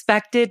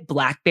unexpected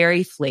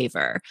blackberry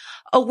flavor.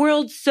 A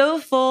world so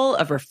full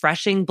of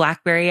refreshing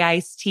blackberry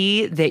iced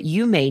tea that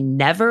you may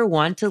never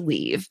want to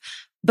leave.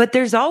 But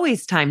there's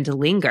always time to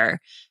linger.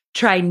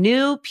 Try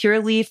new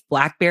Pure Leaf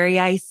Blackberry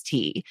Iced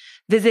Tea.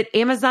 Visit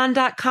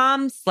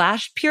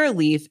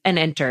Amazon.com/PureLeaf and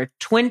enter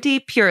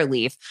 20 Pure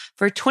Leaf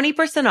for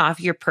 20%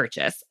 off your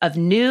purchase of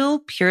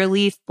new Pure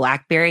Leaf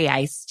Blackberry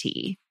Iced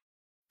Tea.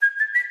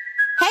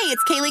 Hey,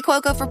 it's Kaylee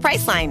Cuoco for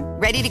Priceline.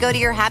 Ready to go to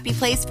your happy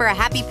place for a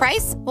happy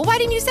price? Well, why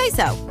didn't you say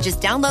so? Just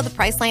download the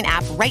Priceline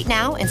app right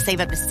now and save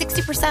up to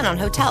 60% on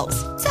hotels.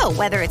 So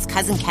whether it's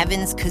Cousin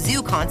Kevin's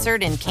Kazoo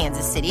Concert in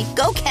Kansas City,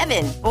 go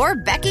Kevin, or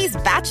Becky's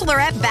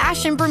Bachelorette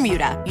Bash in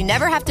Bermuda, you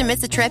never have to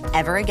miss a trip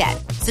ever again.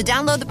 So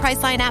download the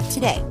Priceline app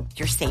today.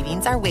 Your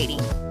savings are waiting.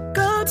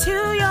 Go to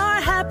your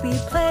happy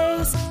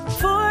place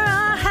for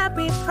a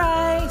happy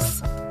price.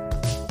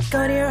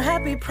 Go to your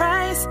happy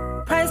price,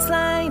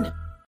 Priceline.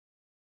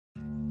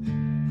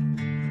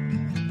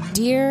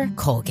 Dear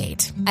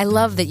Colgate, I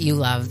love that you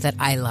love that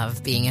I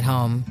love being at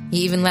home.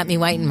 You even let me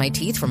whiten my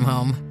teeth from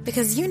home.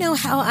 Because you know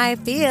how I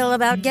feel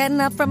about getting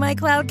up from my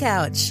cloud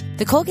couch.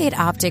 The Colgate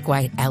Optic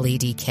White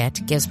LED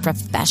Kit gives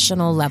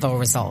professional-level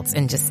results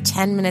in just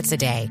 10 minutes a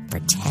day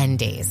for 10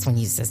 days when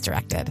used as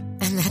directed.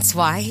 And that's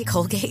why,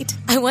 Colgate,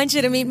 I want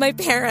you to meet my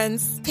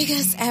parents.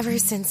 Because ever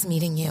since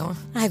meeting you,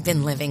 I've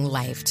been living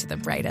life to the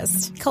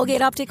brightest.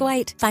 Colgate Optic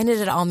White. Find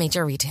it at all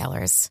major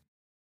retailers.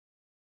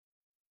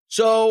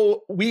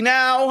 So we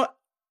now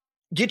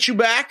get you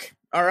back,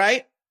 all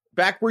right?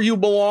 Back where you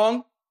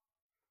belong.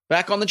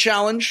 Back on the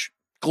challenge.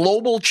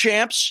 Global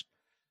champs. I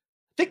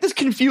think this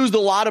confused a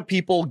lot of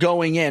people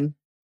going in.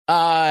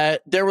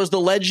 There was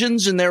the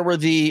legends and there were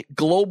the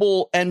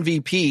global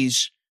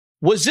MVPs.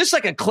 Was this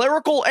like a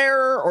clerical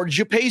error or did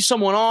you pay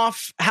someone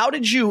off? How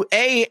did you,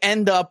 A,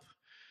 end up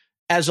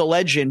as a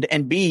legend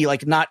and B,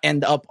 like not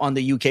end up on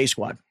the UK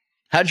squad?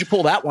 How did you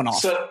pull that one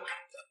off?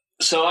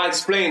 So I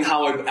explained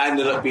how I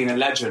ended up being a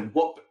legend.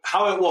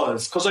 How it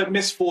was, because I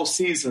missed 4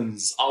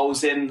 seasons, I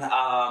was in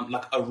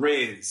like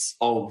arrears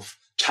of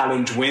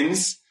challenge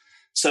wins.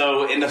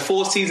 So in the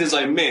 4 seasons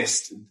I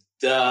missed,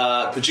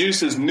 the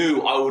producers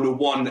knew I would have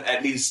won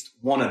at least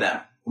one of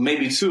them, or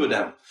maybe 2 of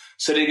them.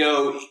 So they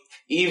go,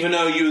 even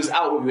though you was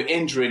out with your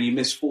injury and you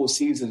missed 4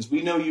 seasons,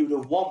 we know you would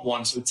have won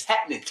one. So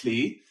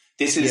technically,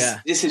 this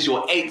is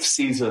your 8th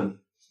season.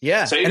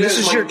 Yeah, So and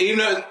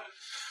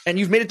and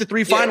you've made it to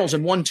 3 finals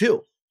and won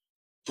 2.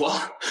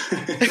 What?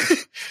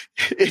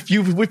 if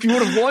you would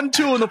have won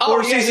 2 in the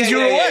 4 seasons you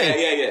were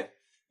away.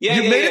 Yeah.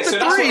 You made it to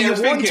 3, you've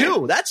won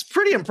 2. That's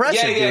pretty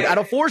impressive, dude. Out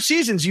of 4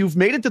 seasons, you've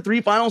made it to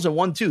 3 finals and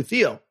won 2.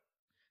 Theo,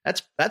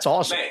 that's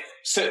awesome. Mate,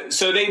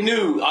 so they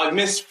knew I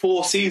missed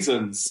 4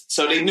 seasons.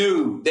 So they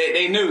knew.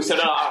 They knew.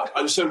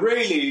 So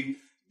really,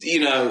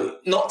 you know,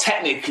 not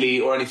technically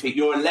or anything,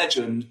 you're a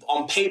legend.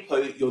 On paper,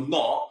 you're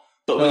not.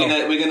 But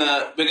we're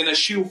gonna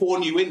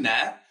shoehorn you in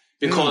there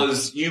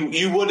because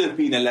you would have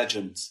been a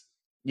legend.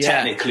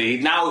 Yeah. Technically,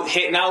 now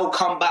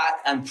come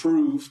back and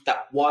prove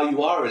that why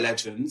you are a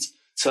legend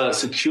to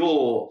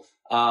secure,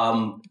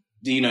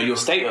 your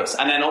status.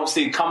 And then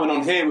obviously coming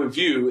on here with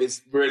you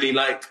is really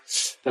like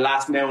the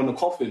last nail in the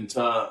coffin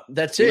to.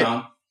 That's it.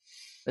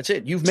 That's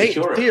it. You've made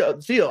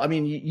it. Theo. I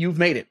mean, you've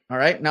made it. All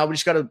right. Now we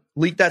just got to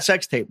leak that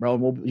sex tape, bro.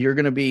 And you're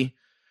gonna be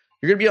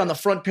on the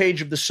front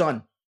page of the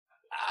Sun.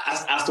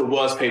 That's the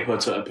worst paper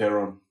to appear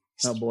on.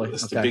 Oh boy.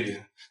 It's the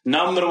big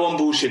number 1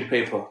 bullshit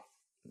paper.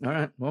 All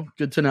right. Well,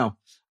 good to know.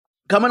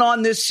 Coming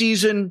on this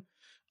season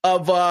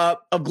of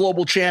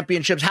global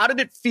championships, how did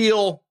it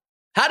feel?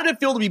 How did it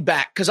feel to be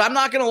back? Because I'm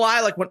not going to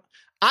lie, like when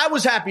I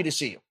was happy to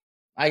see you.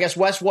 I guess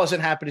Wes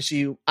wasn't happy to see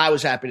you. I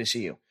was happy to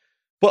see you.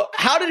 But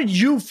how did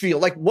you feel?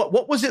 Like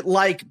what was it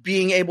like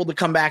being able to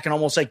come back and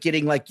almost like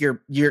getting like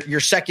your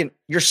second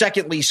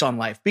lease on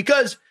life?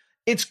 Because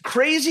it's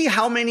crazy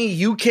how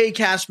many UK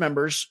cast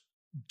members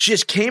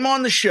just came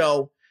on the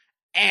show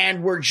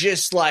and were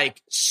just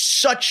like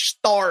such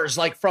stars,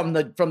 like from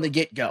the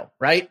get-go,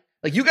 right?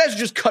 Like you guys are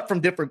just cut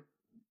from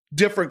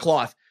different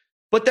cloth.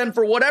 But then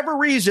for whatever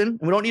reason,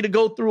 we don't need to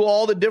go through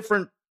all the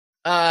different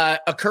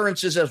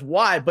occurrences as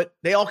why, but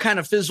they all kind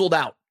of fizzled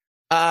out.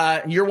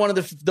 You're one of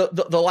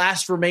the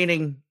last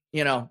remaining,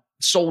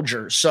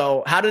 soldiers.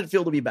 So how did it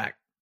feel to be back?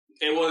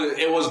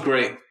 It was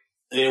great.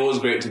 It was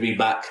great to be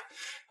back.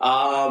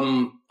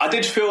 I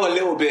did feel a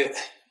little bit,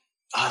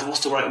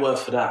 what's the right word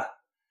for that?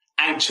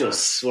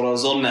 Anxious when I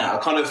was on there. I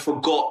kind of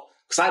forgot,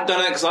 because I'd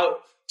done it,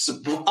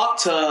 up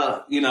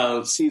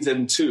to,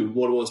 season 2,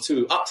 World War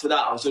II, up to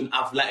that, I was doing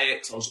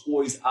athletics. I was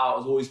always out. I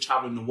was always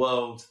traveling the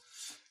world.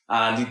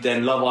 And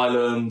then Love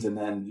Island, and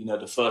then,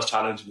 the first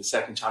challenge and the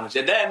second challenge.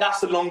 And then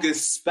that's the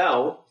longest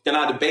spell. Then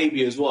I had a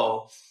baby as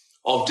well,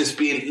 of just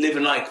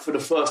living like, for the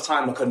first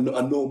time, like a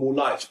normal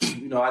life.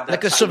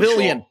 Like a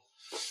civilian.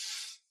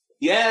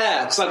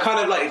 Yeah, because I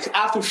kind of like,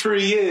 after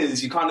 3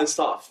 years, you kind of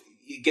start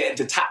getting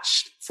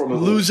detached from it.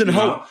 Losing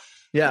hope.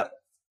 Yeah.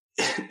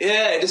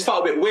 Yeah, it just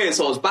felt a bit weird.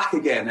 So I was back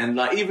again. And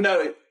like, even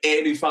though it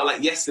only felt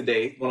like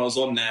yesterday when I was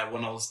on there,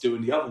 when I was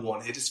doing the other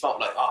one, it just felt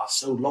like,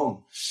 so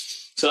long.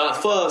 So at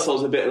first I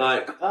was a bit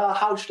like,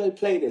 how should I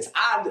play this?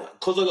 And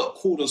because I got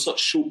called on such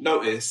short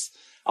notice,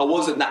 I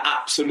wasn't the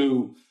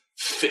absolute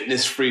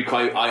fitness freak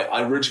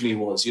I originally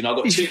was. I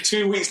got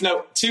two weeks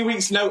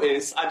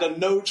notice. I'd done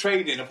no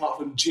training apart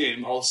from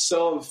gym. I was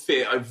so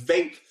unfit. I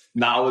vape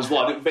now as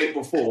well. I didn't vape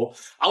before.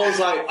 I was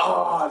like,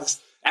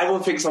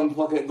 everyone thinks I'm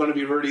fucking going to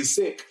be really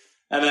sick.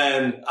 And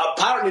then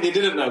apparently they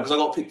didn't know because I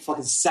got picked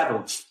fucking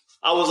 7th.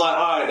 I was like,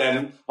 all right,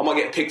 then I might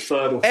get picked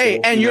 3rd or 4th. Hey,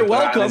 and you're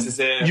welcome.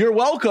 You're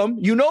welcome.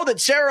 You know that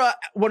Sarah,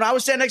 when I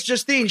was standing next to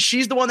Justine,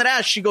 she's the one that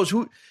asked. She goes,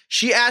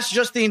 she asked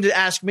Justine to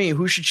ask me,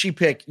 who should she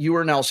pick, you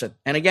or Nelson?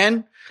 And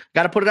again,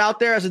 got to put it out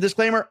there as a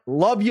disclaimer.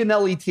 Love you,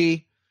 Nelly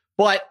T.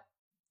 But,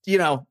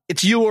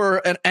 it's you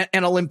or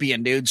an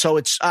Olympian, dude. So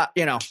it's,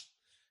 and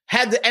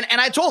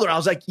I told her, I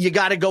was like, you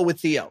got to go with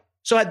Theo.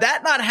 So had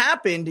that not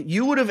happened,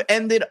 you would have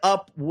ended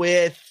up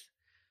with,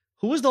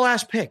 who was the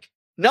last pick?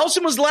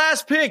 Nelson was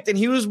last picked, and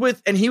he was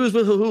with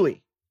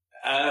Huhui.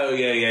 Oh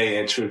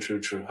yeah. True.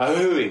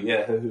 Huhui,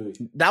 yeah,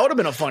 Huhui. That would have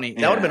been a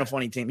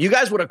funny team. You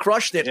guys would have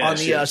crushed it on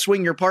the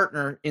swing your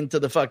partner into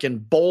the fucking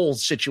bowl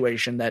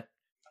situation that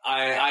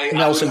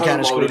Nelson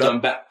kind of screwed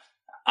up.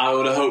 I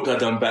would have hoped I'd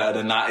done better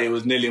than that. It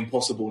was nearly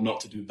impossible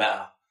not to do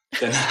better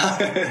than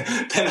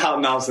how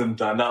Nelson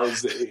done.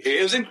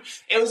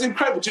 It was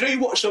incredible. Do you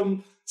watch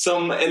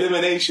some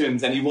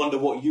eliminations and you wonder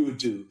what you would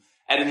do?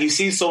 And then you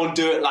see someone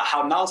do it like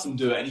how Nelson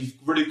do it, and you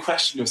really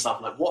question yourself,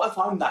 like, what if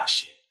I'm that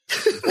shit?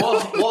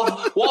 What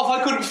if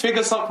I couldn't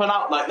figure something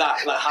out like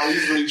that, like how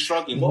he's really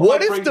struggling?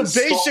 What if the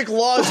basic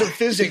laws of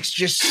physics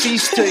just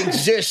cease to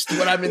exist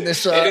when I'm in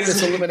this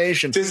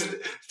elimination? This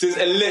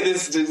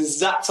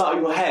zaps out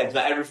of your head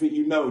that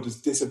everything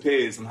just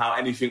disappears and how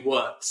anything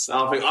works. And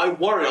I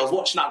worry. I was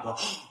watching that and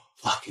go,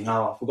 fucking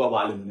hell, I forgot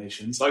about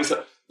eliminations. So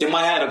in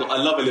my head, I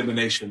love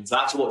eliminations. I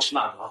have to watch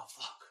that and go,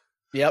 fuck.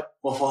 Yep.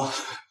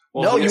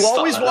 No, you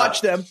always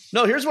watch them.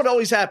 No, here's what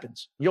always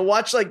happens. You'll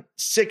watch like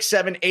 6,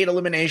 7, 8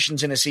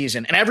 eliminations in a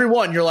season, and every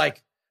one you're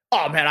like,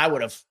 oh man, I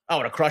would have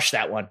crushed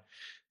that one.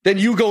 Then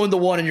you go into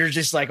one and you're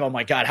just like, oh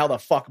my God, how the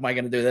fuck am I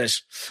going to do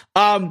this?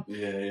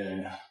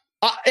 Yeah.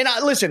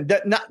 Listen,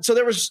 so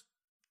there was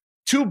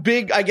 2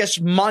 big, I guess,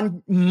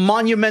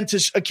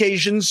 monumentous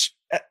occasions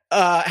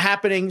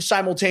happening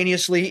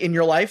simultaneously in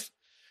your life.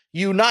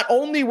 You not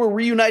only were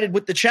reunited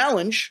with the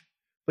challenge,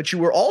 but you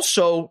were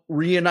also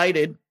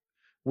reunited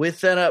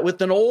with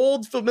an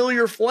old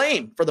familiar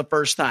flame for the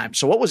first time.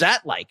 So what was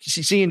that like?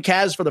 Seeing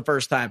Kaz for the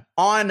first time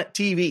on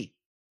TV?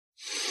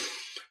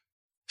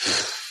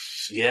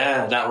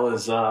 Yeah, that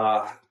was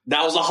a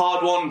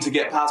hard one to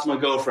get past my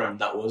girlfriend.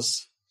 That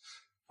was,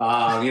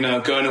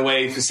 going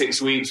away for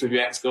 6 weeks with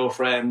your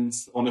ex-girlfriend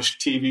on a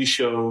TV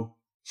show.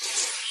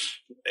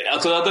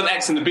 Because I've done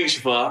X on the Beach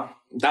for her.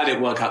 That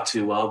didn't work out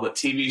too well, but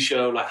TV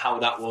show, like how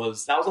that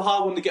was a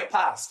hard one to get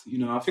past.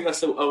 I think I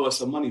still owe her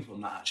some money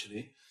from that,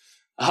 actually.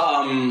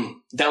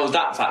 There was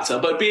that factor,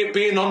 but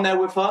being on there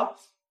with her,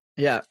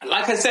 yeah.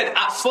 Like I said,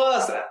 at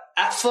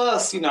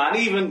first, and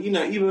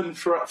even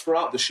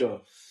throughout the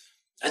show,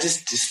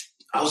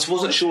 I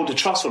wasn't sure to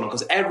trust on her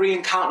because every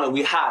encounter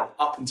we had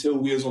up until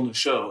we was on the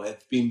show had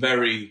been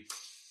very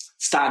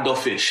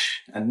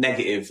standoffish and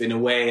negative in a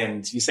way,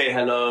 and you say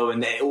hello,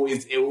 and it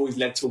always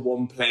led to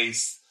one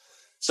place.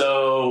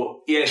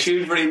 So yeah, she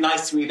was really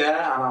nice to me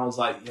there, and I was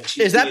like,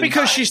 yeah, is that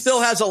because nice. She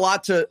still has a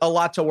lot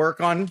to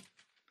work on?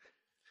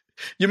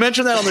 You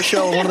mentioned that on the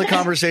show in one of the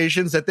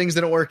conversations that things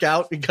didn't work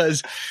out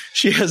because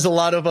she has a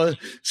lot of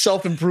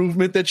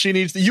self-improvement that she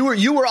needs.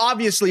 You were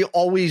obviously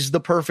always the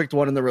perfect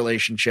one in the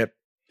relationship.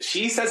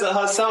 She says it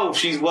herself.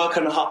 She's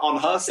working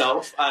on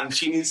herself and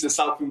she needs to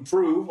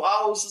self-improve.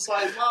 I was just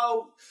like,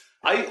 well,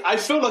 I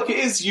feel like it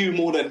is you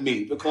more than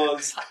me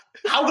because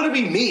how could it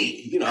be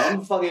me?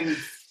 I'm fucking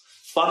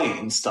funny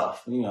and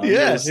stuff.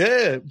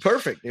 Yeah,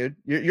 perfect, dude.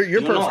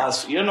 You're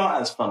perfect. You're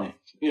not as funny,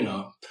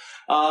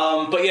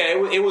 But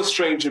yeah, it was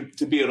strange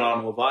to be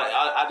around with.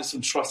 I had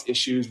some trust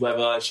issues,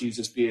 whether she's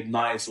just being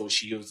nice or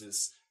she was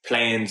just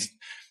playing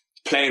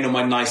on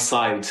my nice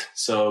side.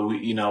 So,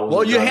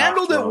 well, you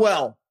handled it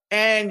well,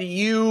 and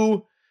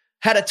you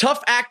had a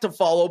tough act to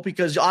follow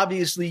because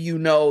obviously,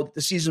 the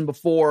season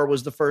before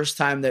was the first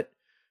time that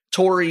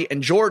Tori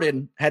and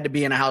Jordan had to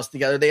be in a house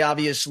together. They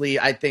obviously,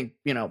 I think,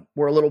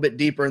 were a little bit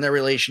deeper in their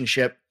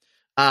relationship.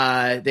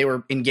 They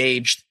were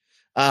engaged.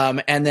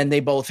 And then they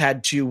both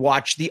had to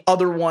watch the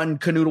other one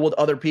canoodle with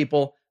other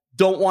people.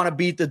 Don't want to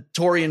beat the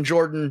Tori and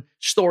Jordan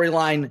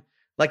storyline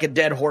like a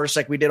dead horse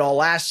like we did all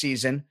last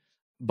season.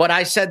 But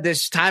I said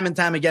this time and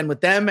time again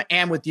with them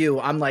and with you.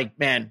 I'm like,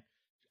 man,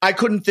 I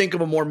couldn't think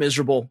of a more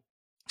miserable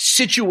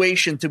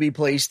situation to be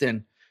placed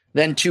in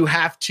than to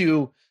have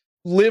to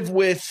live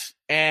with,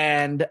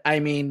 and I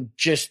mean,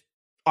 just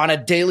on a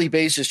daily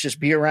basis, just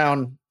be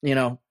around,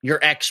 your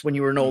ex when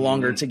you were no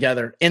longer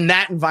together in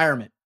that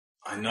environment.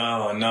 I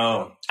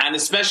know. And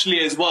especially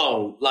as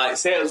well, like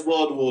say it was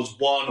World Wars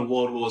I or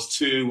World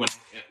Wars II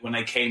when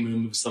I came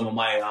in with some of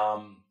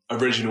my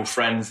original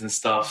friends and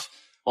stuff.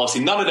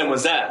 Obviously, none of them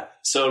was there.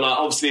 So like,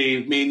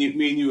 obviously me and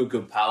you were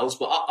good pals,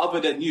 but other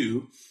than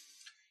you,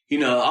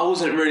 I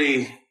wasn't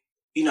really,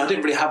 I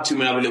didn't really have too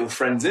many other little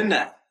friends in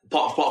there,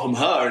 apart from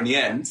her in the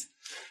end.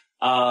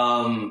 So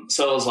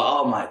I was like,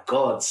 oh my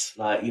God,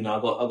 like, I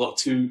got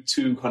two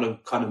kind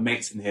of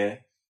mates in here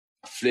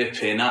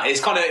flipping.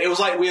 It was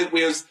like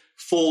we was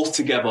forced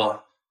together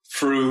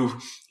through,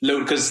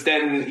 because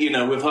then,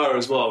 with her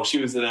as well, she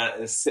was in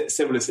a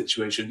similar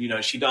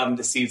situation. She done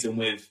the season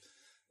with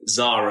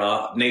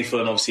Zara.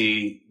 Nathan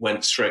obviously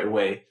went straight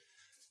away.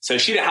 So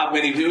she didn't have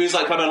many, it was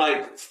like kind of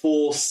like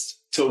forced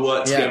to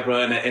work together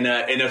in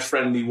a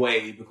friendly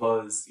way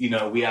because,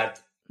 we had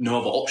no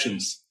other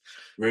options.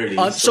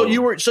 Really? So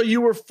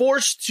you were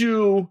forced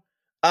to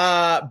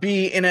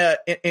be in a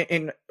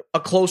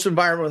close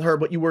environment with her,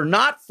 but you were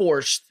not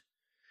forced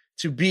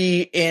to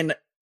be in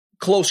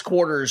close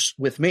quarters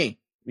with me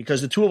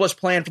because the two of us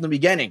planned from the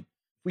beginning.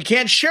 We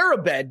can't share a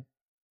bed.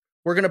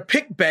 We're going to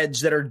pick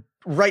beds that are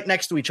right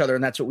next to each other,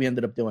 and that's what we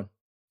ended up doing.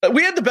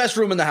 We had the best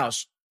room in the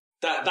house.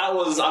 That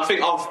was, I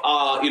think,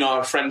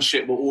 our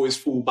friendship will always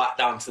fall back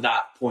down to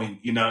that point.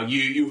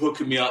 You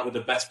hooking me up with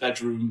the best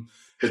bedroom,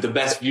 with the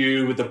best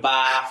view, with the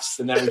baths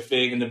and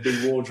everything, and the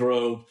big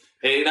wardrobe.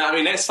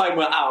 Next time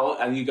we're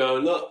out and you go,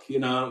 look,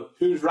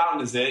 whose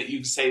round is it? You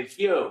can say,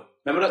 Theo,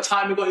 remember that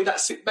time we got you that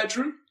sick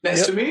bedroom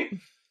next to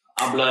me?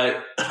 I'm like,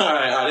 all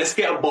right, let's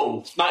get a bottle.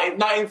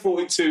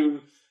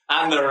 1942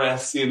 and the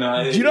rest, Do you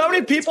know how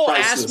many people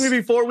ask me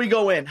before we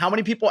go in? How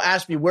many people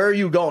ask me, where are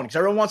you going? Because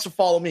everyone wants to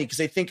follow me because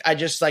they think I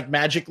just like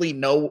magically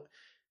know.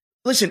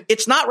 Listen,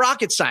 it's not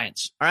rocket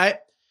science, all right?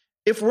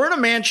 If we're in a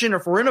mansion or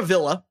if we're in a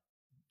villa,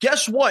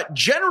 guess what?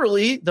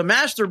 Generally, the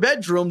master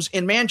bedrooms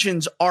in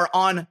mansions are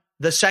on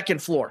the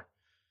second floor.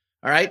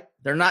 All right.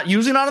 They're not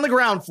using it on the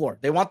ground floor.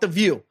 They want the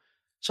view.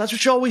 So that's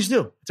what you always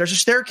do. If there's a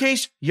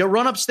staircase, you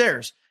run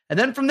upstairs. And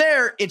then from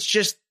there, it's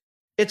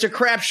a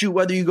crapshoot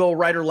whether you go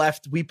right or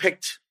left. We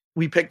picked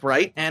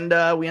right. And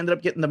we ended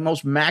up getting the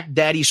most Mac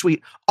Daddy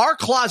suite. Our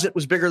closet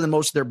was bigger than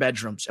most of their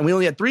bedrooms. And we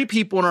only had 3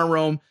 people in our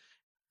room.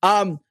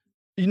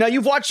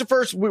 You've watched the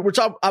first. We're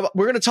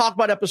going to talk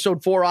about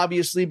episode 4,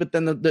 obviously, but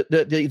then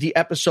the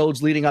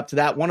episodes leading up to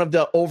that. One of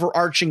the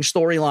overarching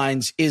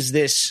storylines is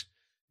this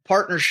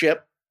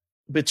partnership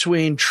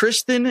between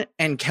Tristan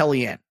and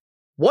Kellyanne.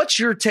 What's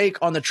your take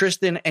on the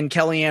Tristan and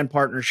Kellyanne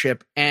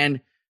partnership?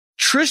 And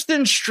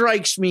Tristan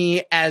strikes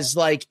me as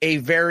like a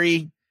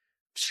very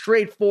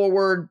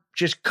straightforward,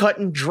 just cut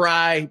and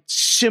dry,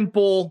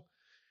 simple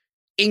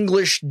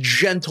English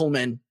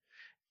gentleman.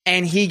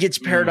 And he gets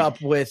paired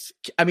up with,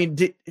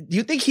 do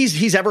you think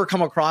he's ever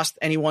come across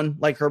anyone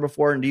like her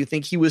before? And do you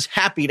think he was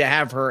happy to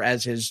have her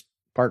as his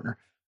partner?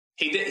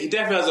 He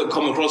definitely hasn't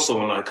come across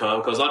someone like her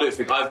because I don't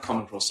think I've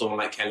come across someone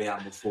like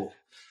Kellyanne before.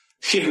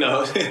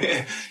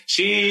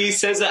 She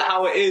says it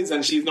how it is,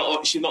 and she's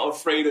not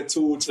afraid at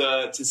all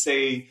to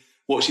say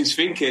what she's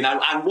thinking.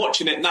 And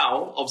watching it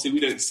now, obviously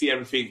we don't see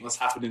everything that's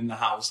happening in the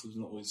house because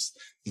we're not always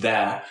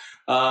there.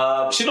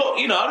 She's not,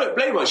 I don't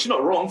blame her. She's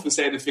not wrong for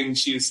saying the things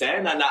she was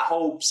saying, and that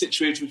whole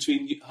situation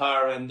between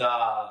her and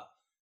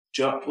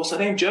what's her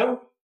name? Jonah.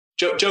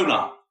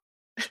 What's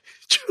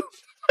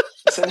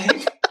her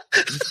name?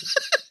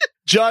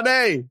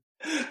 Johnny.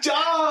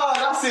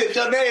 That's it,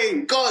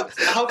 Johnny. God,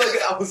 how did I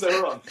get that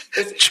so wrong?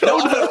 I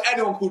don't know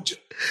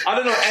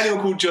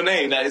anyone called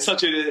Johnny. Like, it's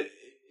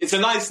a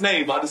nice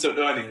name, but I just don't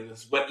know anything. It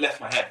just left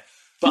my head.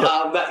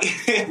 But that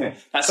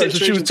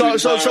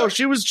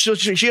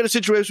situation. She had a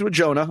situation with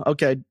Jonah.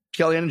 Okay,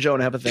 Kellyanne and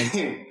Jonah have a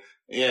thing.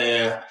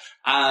 Yeah,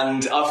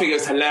 and I think it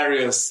was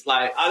hilarious.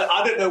 Like,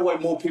 I don't know why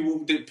more people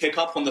didn't pick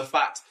up on the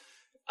fact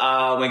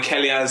when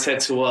Kellyanne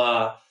said to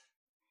her,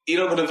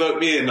 "You're not going to vote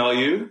me in, are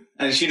you?"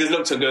 And she just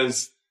looked and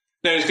goes,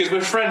 "No, it's because we're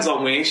friends,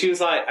 aren't we?" She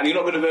was like, "And you're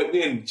not going to vote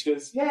me in?" She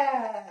goes,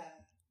 "Yeah,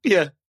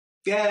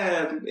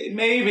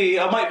 maybe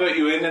I might vote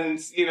you in, and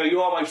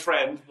you are my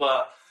friend,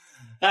 but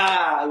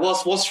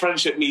What's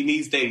friendship mean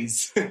these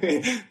days?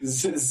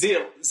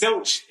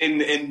 Zilch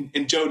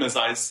in Jonah's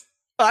eyes.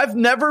 I've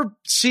never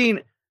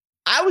seen.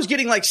 I was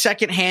getting like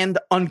secondhand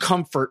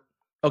uncomfort.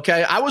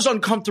 Okay, I was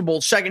uncomfortable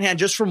secondhand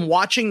just from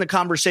watching the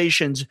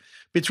conversations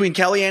between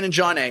Kellyanne and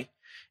John A.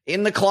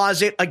 in the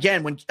closet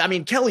again.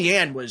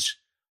 Kellyanne was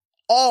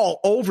all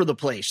over the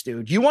place,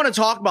 dude. You want to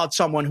talk about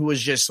someone who was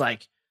just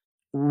like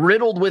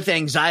riddled with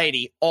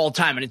anxiety all the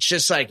time, and it's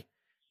just like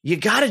you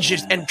gotta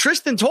just. And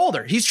Tristan told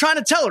her, he's trying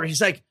to tell her,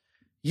 he's like,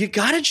 you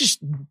gotta just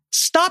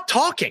stop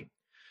talking.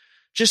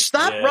 Just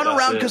stop running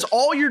around, because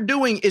all you're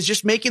doing is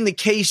just making the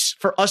case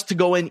for us to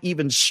go in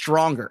even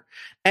stronger.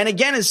 And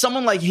again, as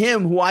someone like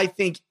him, who I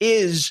think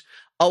is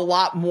a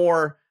lot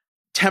more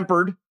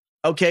tempered,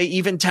 okay,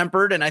 even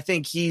tempered, and I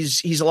think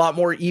he's a lot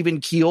more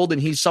even keeled,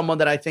 and he's someone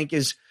that I think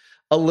is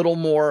a little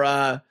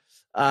more,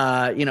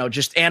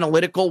 just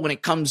analytical when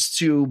it comes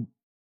to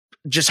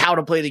just how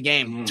to play the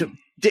game.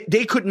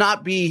 They could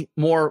not be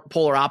more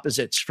polar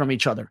opposites from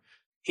each other.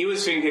 He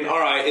was thinking, all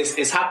right,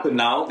 it's happened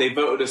now. They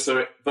voted us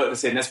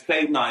in. Let's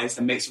play nice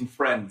and make some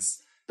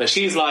friends. But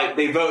she's like,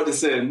 they voted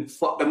us in.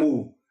 Fuck them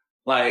all.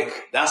 Like,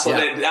 that's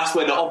where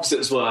the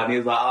opposites were. And he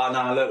was like,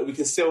 no, look, we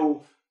can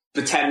still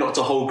pretend not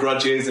to hold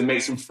grudges and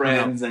make some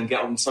friends and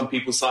get on some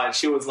people's side.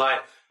 She was like,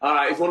 all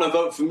right, if you want to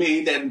vote for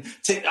me, then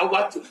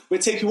we'll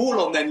take you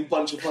all on then, you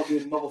bunch of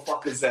fucking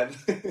motherfuckers then.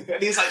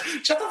 And he's like,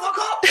 shut the fuck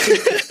up.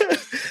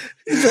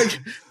 He's like,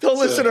 don't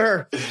listen to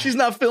her. She's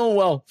not feeling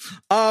well.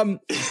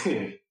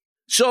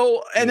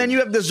 So, and then you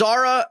have the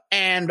Zara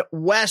and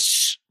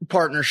Wes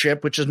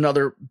partnership, which is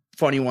another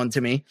funny one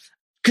to me,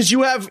 because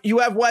you have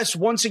Wes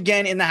once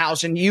again in the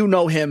house, and you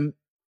know him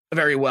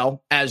very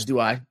well, as do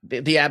I,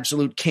 the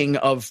absolute king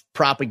of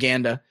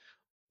propaganda.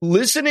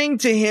 Listening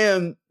to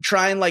him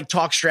try and like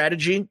talk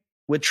strategy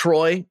with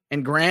Troy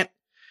and Grant,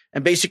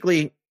 and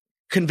basically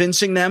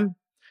convincing them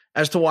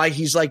as to why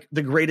he's like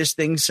the greatest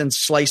thing since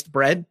sliced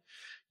bread.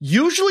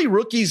 Usually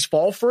rookies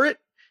fall for it.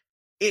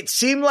 It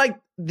seemed like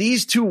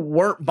these two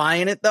weren't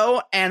buying it,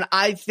 though. And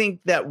I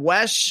think that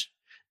Wes,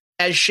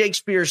 as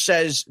Shakespeare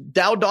says,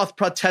 thou doth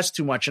protest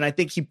too much. And I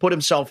think he put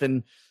himself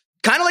in,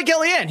 kind of like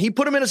Kellyanne, he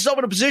put himself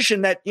in a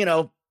position that,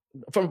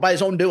 by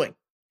his own doing.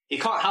 He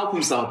can't help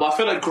himself. But I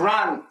feel like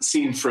Grant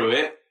seen through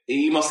it.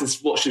 He must have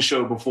watched the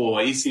show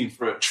before. He's seen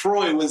through it.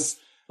 Troy was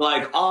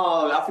like,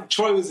 I think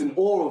Troy was in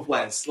awe of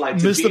Wes. Like,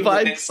 to mystified. Be on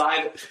the next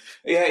side.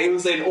 Yeah, he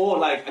was in awe.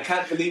 Like, I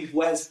can't believe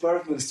Wes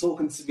Bergman's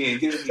talking to me and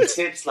giving me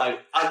tips.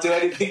 Like, I'll do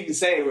anything you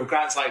say. Where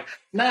Grant's like,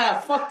 nah,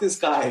 fuck this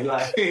guy.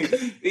 Like,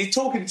 he's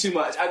talking too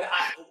much.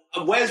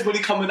 And Wes, when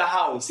he come in the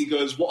house, he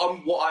goes,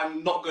 what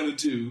I'm not going to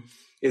do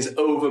is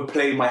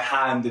overplay my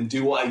hand and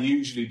do what I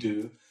usually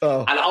do.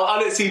 Oh. And I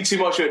don't see too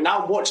much of it.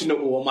 Now watching it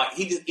all, I'm like,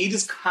 he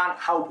just can't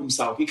help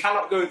himself. He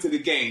cannot go into the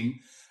game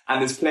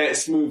and just play it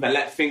smooth and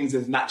let things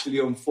just naturally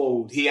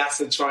unfold. He has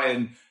to try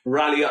and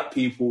rally up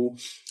people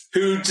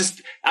who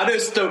I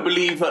just don't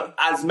believe that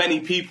as many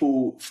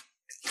people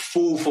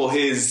fall for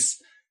his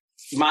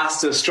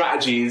master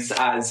strategies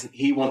as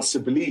he wants to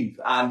believe.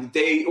 And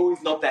they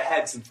always nod their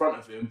heads in front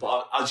of him.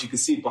 But as you can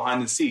see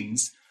behind the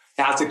scenes,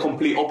 it has a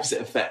complete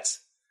opposite effect.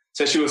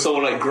 So she was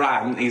someone like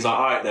Grant. He's like,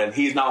 all right, then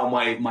he's now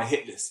on my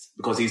hit list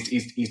because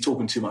he's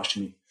talking too much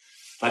to me.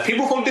 Like,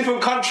 people from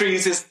different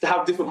countries just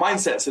have different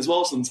mindsets as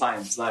well.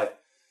 Sometimes, like,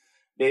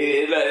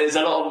 there's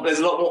a lot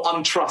more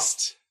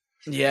untrust.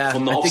 Yeah,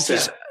 from the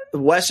offset.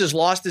 Wes has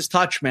lost his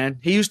touch, man.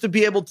 He used to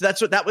be able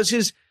to. That was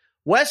his.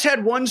 Wes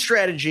had one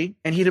strategy,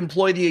 and he'd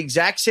employ the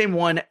exact same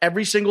one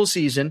every single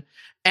season,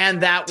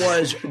 and that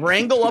was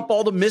wrangle up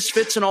all the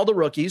misfits and all the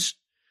rookies,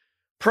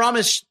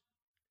 promise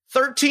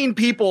 13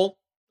 people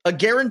a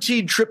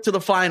guaranteed trip to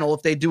the final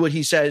if they do what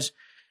he says.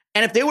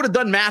 And if they would have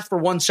done math for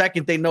 1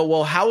 second, they know,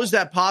 well, how is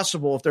that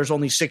possible if there's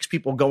only 6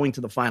 people going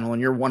to the final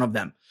and you're one of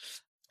them?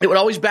 It would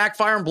always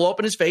backfire and blow up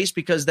in his face,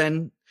 because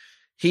then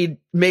he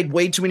made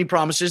way too many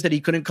promises that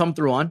he couldn't come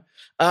through on.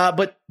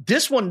 But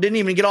this one didn't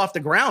even get off the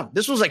ground.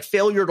 This was like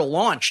failure to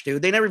launch,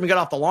 dude. They never even got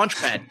off the launch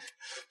pad.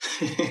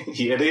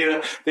 Yeah,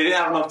 they didn't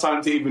have enough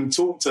time to even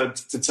talk to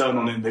turn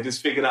on him. They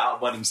just figured it out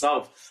by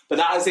themselves. But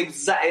that was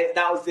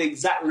the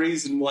exact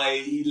reason why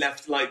he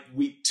left like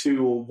week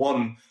 2 or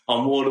 1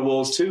 on War of the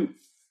Worlds 2.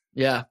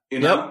 Yeah. He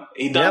done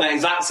the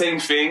exact same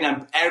thing,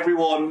 and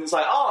everyone was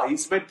like,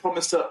 he's made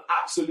promise to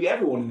absolutely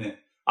everyone in it.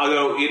 I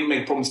go, he didn't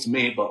make a promise to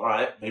me, but all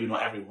right, maybe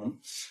not everyone.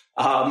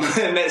 And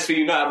next thing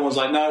you know, everyone's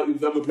like, no,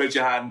 you've overplayed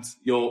your hand,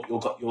 you're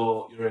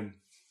in.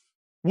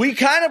 We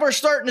kind of are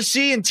starting to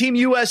see in Team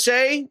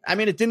USA. I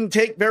mean, it didn't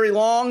take very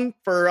long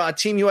for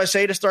Team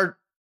USA to start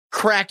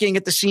cracking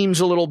at the seams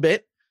a little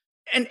bit.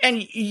 And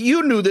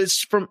you knew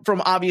this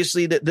from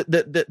obviously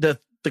the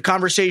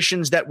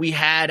conversations that we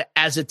had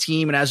as a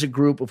team and as a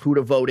group of who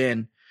to vote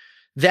in,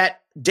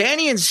 that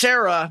Danny and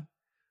Sarah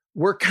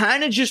were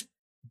kind of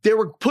they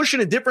were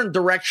pushing a different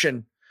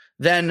direction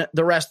than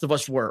the rest of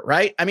us were,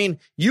 right? I mean,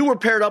 you were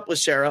paired up with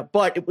Sarah,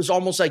 but it was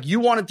almost like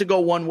you wanted to go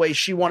one way,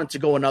 she wanted to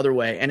go another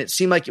way. And it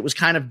seemed like it was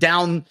kind of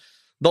down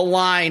the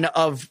line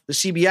of the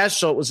CBS.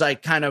 So it was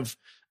like kind of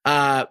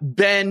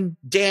Ben,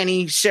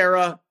 Danny,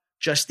 Sarah,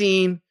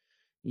 Justine,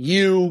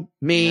 you,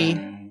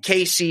 me,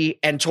 Casey,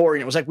 and Tori.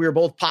 And it was like we were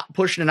both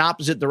pushing in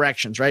opposite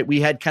directions, right? We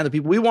had kind of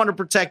people we wanted to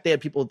protect. They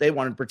had people that they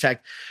wanted to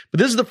protect. But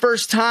this is the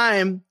first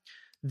time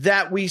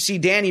that we see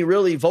Danny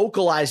really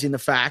vocalizing the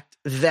fact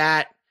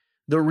that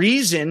the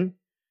reason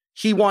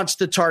he wants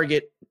to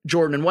target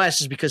Jordan and Wes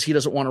is because he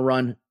doesn't want to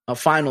run a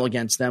final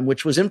against them,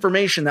 which was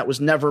information that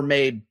was never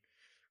made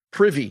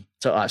privy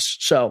to us.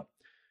 So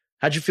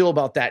how'd you feel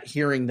about that,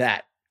 hearing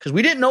that? Because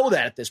we didn't know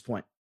that at this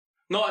point.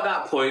 Not at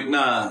that point,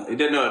 no. We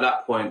didn't know at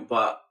that point,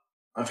 but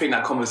I think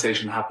that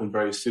conversation happened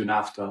very soon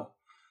after.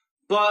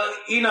 But,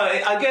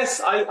 I guess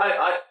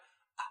I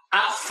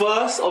at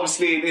first,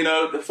 obviously,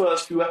 the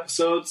first few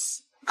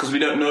episodes, because we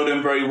don't know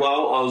them very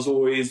well, I was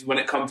always, when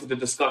it comes to the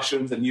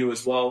discussions, and you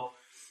as well,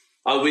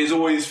 I was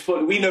always,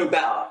 we know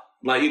better.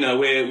 Like,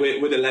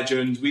 we're the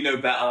legends, we know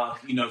better,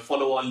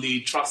 follow our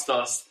lead, trust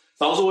us.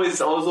 So I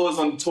was always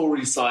on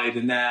Tory's side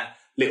in their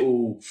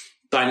little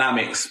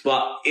dynamics,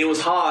 but it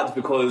was hard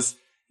because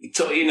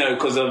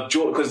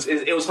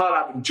it was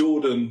hard having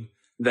Jordan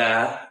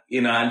there,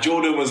 and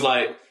Jordan was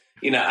like,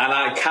 and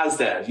I had Kaz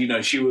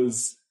there, she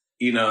was,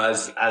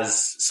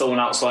 as someone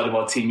outside of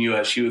our team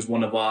US, she was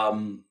one of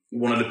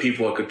the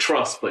people I could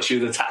trust, but she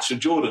was attached to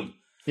Jordan.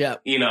 Yeah.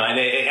 And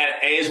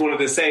it is one of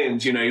the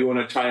sayings, you want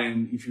to try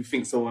and, if you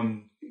think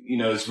someone,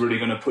 is really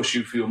going to push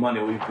you for your money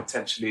or you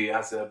potentially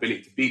has the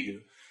ability to beat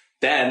you,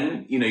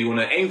 then, you want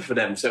to aim for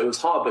them. So it was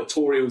hard, but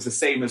Tory was the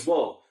same as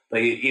well.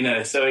 Like,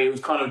 so it was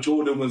kind of,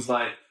 Jordan was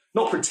like,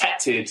 not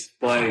protected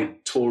by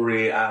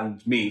Tory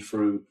and me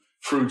through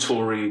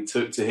Tory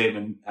to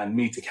him and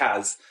me to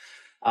Kaz.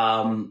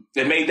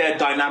 They made their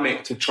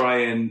dynamic to try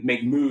and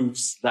make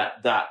moves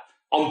that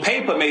on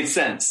paper made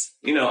sense.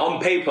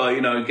 On paper,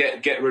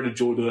 get rid of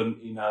Jordan,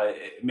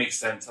 it makes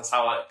sense. That's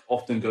how it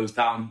often goes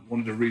down. One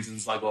of the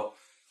reasons I got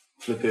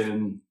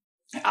flipping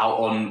out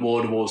on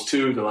World Wars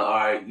 2, they're like, all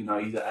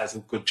right, he has a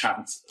good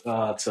chance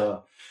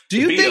to Do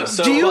you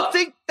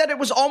think that it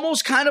was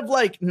almost kind of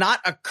like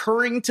not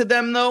occurring to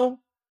them, though,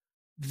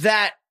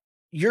 that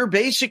you're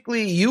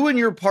basically, you and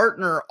your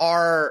partner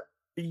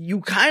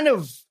you kind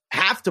of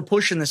have to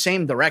push in the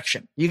same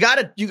direction. You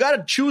got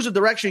to choose a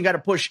direction. You got to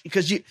push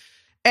because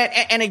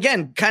and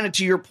again, kind of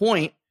to your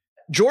point,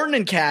 Jordan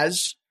and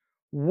Kaz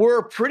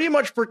were pretty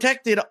much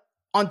protected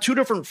on two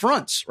different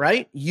fronts,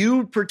 right?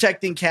 You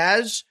protecting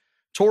Kaz,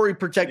 Tory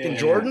protecting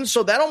Jordan. Yeah.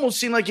 So that almost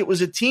seemed like it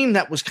was a team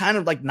that was kind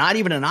of like not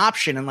even an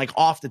option and like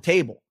off the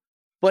table,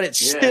 but it's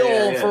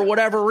still for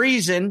whatever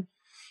reason,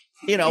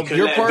 your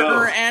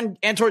partner and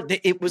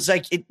Tory, it was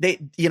like,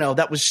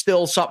 that was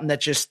still something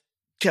that just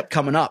kept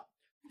coming up.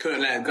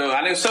 Couldn't let it go.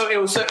 And it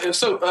was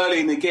so early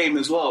in the game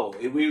as well.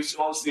 We was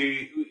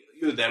obviously,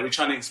 you were there, we're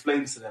trying to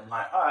explain to them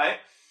like, all right,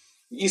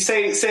 you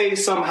say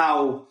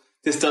somehow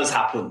this does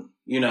happen.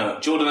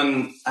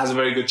 Jordan has a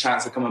very good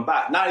chance of coming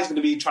back. Now he's going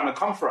to be trying to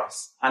come for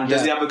us. And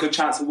does he have a good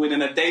chance of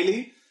winning a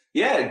daily?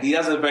 Yeah, he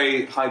has a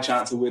very high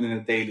chance of winning a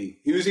daily.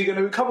 Who's he going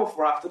to recover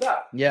for after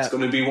that? Yeah. It's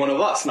going to be one of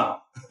us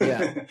now.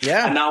 Yeah.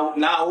 Yeah. And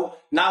now,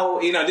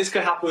 this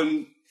could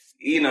happen,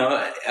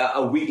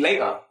 a week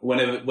later,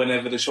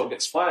 whenever the shot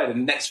gets fired.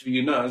 And next thing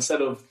you know,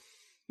 instead of,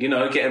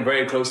 getting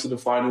very close to the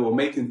final or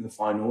making the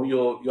final,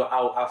 you're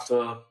out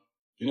after,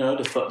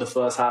 the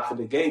first half of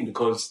the game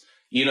because,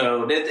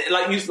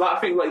 like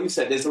you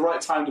said, there's the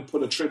right time to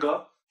pull a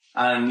trigger,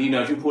 and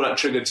if you pull that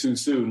trigger too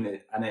soon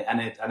and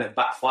it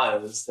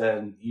backfires,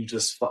 then you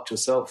just fucked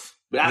yourself.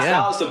 But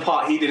that was the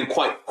part he didn't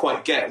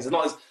quite get. It's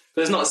not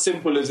as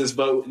simple as just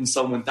voting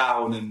someone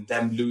down and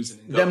them losing.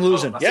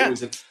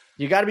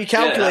 You got to be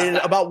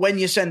calculated about when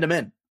you send them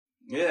in.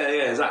 Yeah,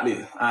 exactly.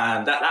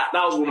 And that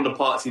was one of the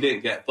parts he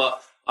didn't get.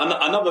 But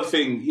another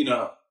thing,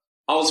 I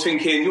was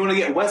thinking, you want to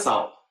get Wes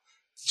out?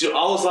 I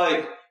was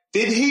like,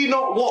 did he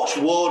not watch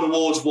World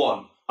Wars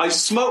 1? I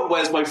smoked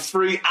Wes by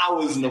 3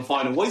 hours in the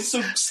final. What are you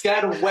so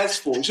scared of Wes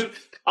for?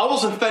 I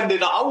was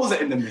offended that I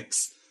wasn't in the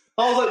mix.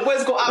 I was like,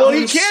 Wes got out. Well,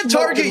 he can't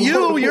target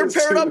you. You're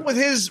paired up with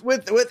his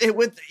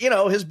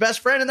his best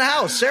friend in the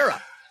house,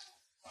 Sarah.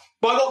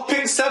 But I got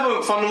picked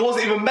 7th and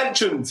wasn't even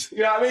mentioned.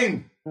 You know what I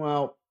mean?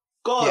 Well,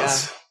 God. Yeah.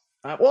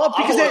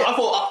 Because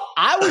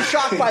I was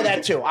shocked by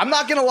that too. I'm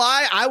not gonna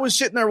lie. I was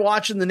sitting there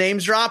watching the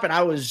names drop, and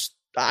I was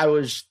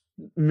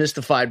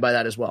mystified by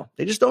that as well.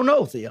 They just don't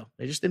know, Theo.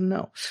 They just didn't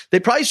know. They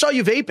probably saw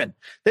you vaping.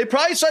 They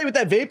probably saw you with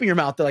that vape in your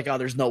mouth. They're like, oh,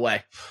 there's no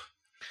way.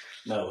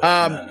 No way.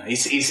 No.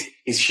 He's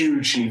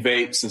huge and he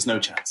vapes. There's no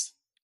chance.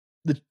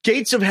 The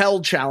Gates of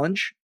Hell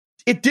challenge.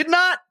 It did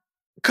not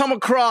come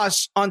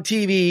across on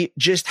TV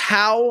just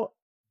how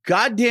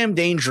goddamn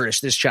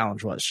dangerous this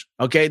challenge was.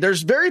 Okay.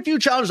 There's very few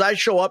challenges I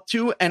show up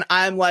to and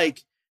I'm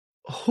like,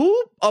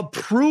 who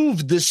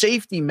approved the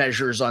safety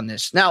measures on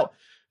this? Now,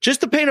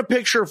 just to paint a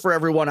picture for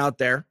everyone out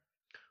there,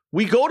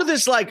 we go to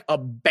this like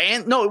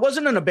no, it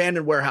wasn't an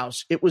abandoned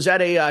warehouse. It was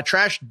at a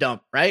trash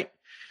dump, right?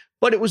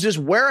 But it was this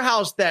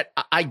warehouse that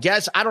I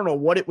guess, I don't know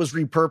what it was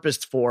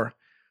repurposed for,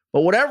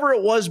 but whatever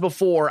it was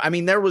before, I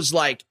mean, there was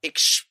like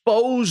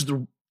exposed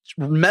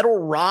metal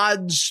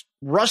rods,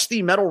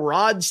 rusty metal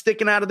rods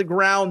sticking out of the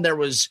ground. There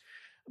was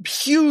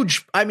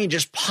huge, I mean,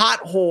 just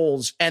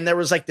potholes. And there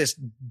was like this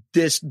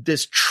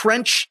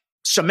trench,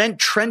 cement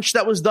trench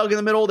that was dug in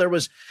the middle. There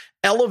was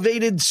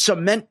elevated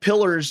cement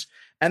pillars.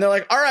 And they're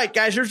like, all right,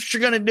 guys, here's what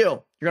you're going to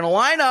do. You're going to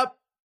line up.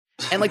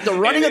 And like the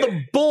running of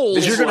the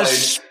bulls, you're going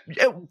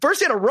to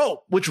first hit a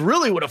rope, which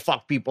really would have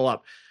fucked people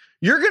up.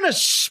 You're going to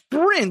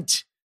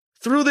sprint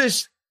through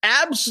this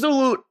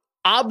absolute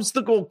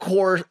obstacle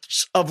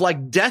course of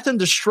like death and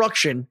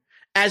destruction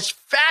as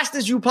fast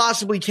as you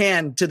possibly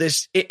can to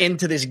this,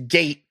 into this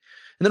gate.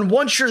 And then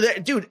once you're there,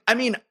 dude, I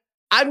mean,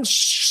 I'm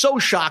so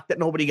shocked that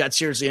nobody got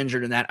seriously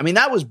injured in that. I mean,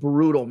 that was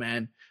brutal,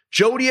 man.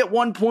 Jody at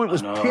one point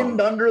was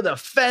pinned under the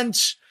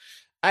fence.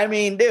 I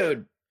mean,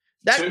 dude.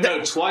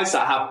 Twice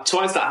that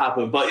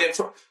happened. But yeah,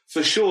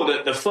 for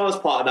sure, the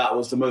first part of that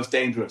was the most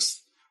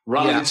dangerous.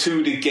 Running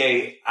to the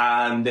gate,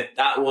 and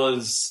that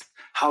was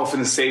health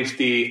and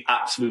safety,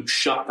 absolute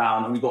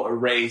shutdown, and we got a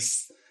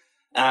race.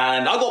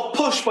 And I got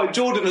pushed by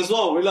Jordan as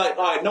well. We're like,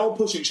 all right, no one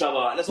push each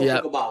other. Let's not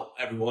talk about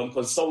everyone,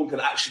 because someone could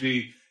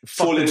actually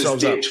fall in this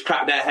ditch,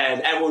 crack their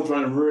head. Everyone's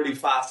running really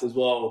fast as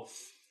well.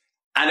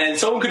 And then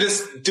someone could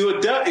just do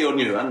a dirty on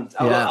you, and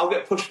I'll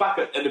get pushed back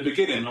at the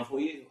beginning. I thought,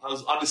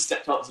 I just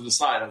stepped up to the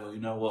side. I thought, you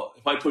know what?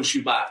 If I push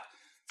you back,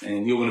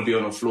 and you're going to be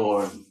on the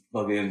floor and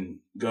fucking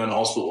go in the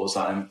hospital or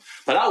something.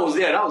 But that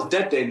was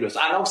dead dangerous.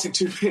 And obviously,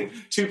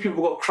 two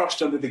people got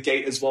crushed under the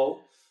gate as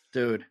well,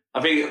 dude.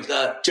 I think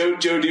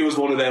Jody was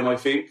one of them. I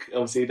think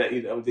obviously that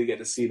you did get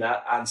to see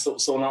that, and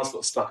someone else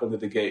got stuck under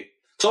the gate.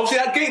 So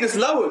obviously that gate is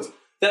lowered.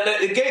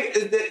 The gate,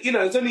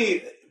 it's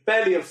only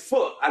barely a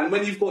foot, and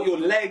when you've got your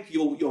leg,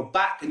 your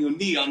back, and your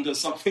knee under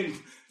something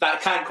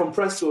that can't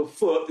compress to a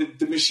foot,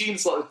 the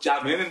machine's sort of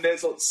jamming, and they're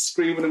sort of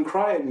screaming and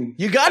crying.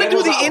 You got to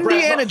do the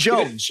Indiana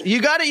Jones.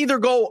 You got to either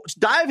go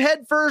dive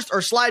head first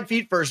or slide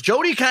feet first.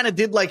 Jody kind of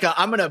did like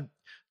I'm gonna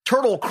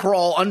turtle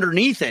crawl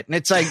underneath it, and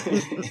it's like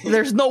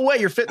there's no way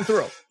you're fitting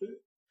through.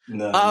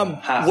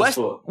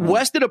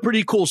 Wes did a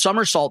pretty cool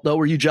somersault though.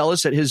 Were you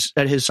jealous at his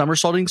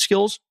somersaulting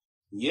skills?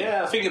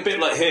 Yeah, I think a bit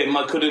like him.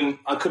 I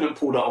couldn't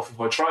pull that off if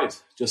I tried.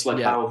 Just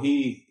like how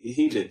he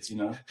did.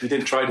 He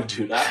didn't try to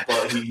do that,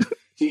 but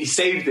he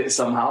saved it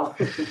somehow.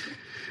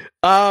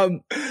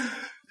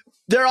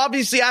 They're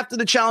obviously, after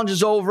the challenge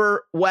is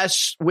over,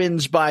 Wes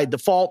wins by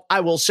default.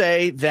 I will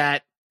say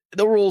that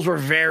the rules were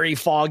very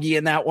foggy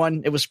in that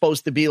one. It was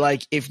supposed to be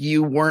like if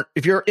your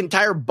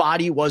entire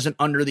body wasn't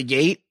under the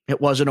gate, it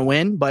wasn't a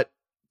win, but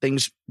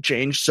things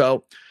changed.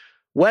 So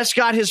Wes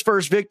got his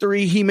first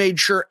victory. He made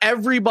sure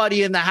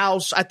everybody in the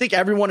house, I think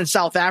everyone in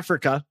South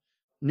Africa,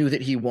 knew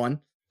that he won.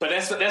 But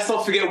let's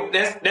not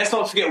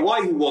forget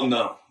why he won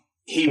though.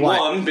 He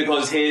won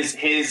because his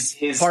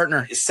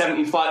partner, his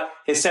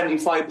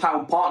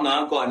 75-pound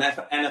partner, got an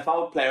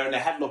NFL player in a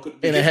headlock.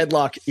 In a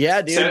headlock,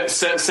 yeah, dude.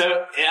 So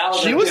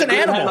she was an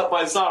animal. Headlock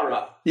by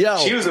Zara. Yeah,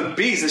 she was a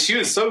beast, and she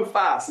was so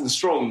fast and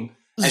strong.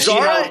 And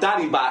Zara she held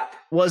Danny back.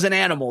 Was an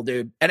animal,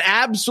 dude, an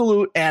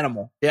absolute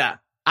animal. Yeah,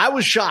 I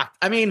was shocked.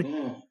 I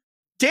mean,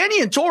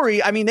 Danny and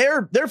Tori, I mean,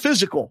 they're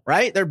physical,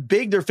 right? They're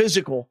big, they're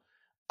physical.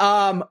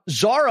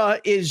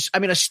 Zara is, I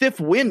mean, a stiff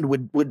wind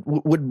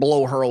would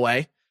blow her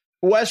away.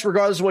 Wes,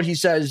 regardless of what he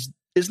says,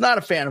 is not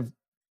a fan of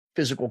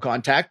physical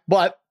contact,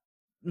 but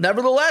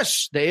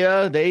nevertheless, they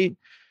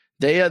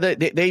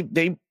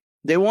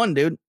won,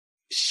 dude.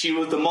 She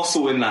was the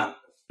muscle in that.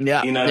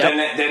 Yeah. Then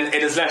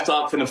it is left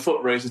up in a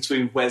foot race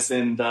between Wes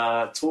and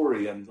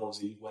Tori, and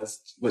obviously Wes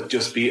would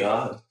just beat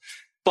her.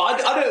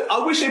 But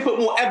I wish they put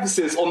more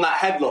emphasis on that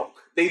headlock.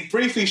 They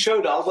briefly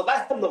showed it. I was like,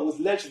 that headlock was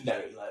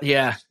legendary. Like,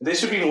 yeah. There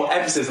should be more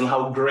emphasis on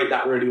how great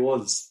that really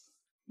was.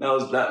 That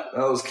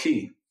was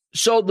key.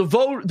 So the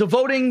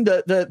voting,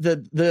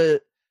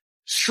 the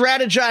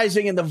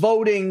strategizing and the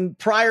voting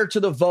prior to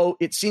the vote,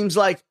 it seems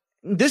like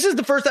this is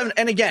the first time.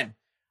 And again,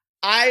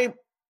 I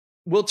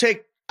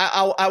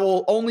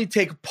will only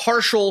take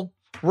partial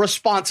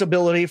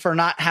responsibility for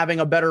not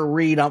having a better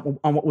read on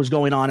what was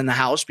going on in the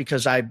house,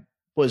 because I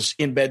was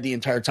in bed the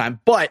entire time.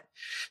 But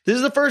this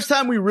is the first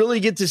time we really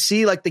get to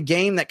see like the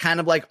game that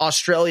kind of like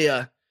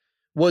Australia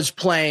was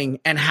playing,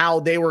 and how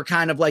they were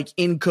kind of like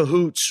in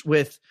cahoots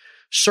with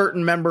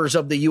certain members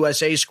of the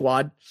USA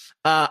squad,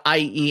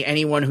 i.e.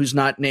 anyone who's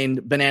not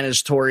named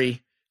Bananas,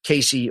 Tori,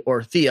 Casey,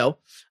 or Theo.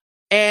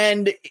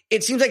 And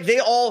it seems like they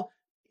all,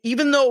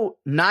 even though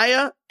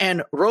Naya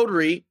and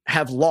Rodri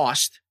have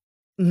lost,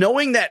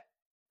 knowing that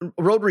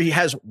Rodri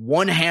has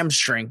one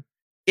hamstring,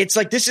 it's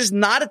like this is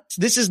not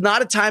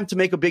a time to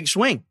make a big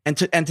swing and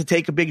to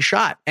take a big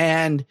shot.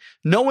 And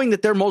knowing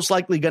that they're most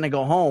likely going to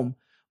go home,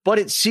 but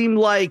it seemed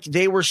like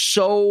they were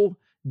so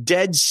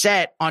dead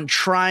set on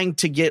trying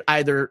to get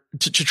either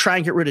to try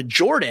and get rid of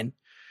Jordan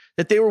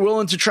that they were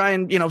willing to try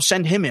and,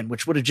 send him in,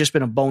 which would have just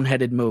been a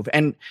boneheaded move.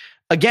 And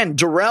again,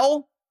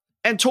 Darrell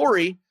and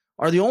Tori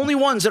are the only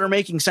ones that are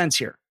making sense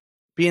here,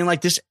 being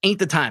like, this ain't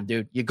the time,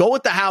 dude. You go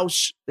with the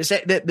house. This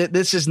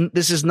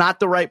is not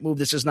the right move.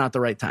 This is not the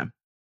right time.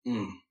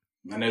 And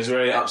I was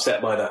very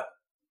upset by that.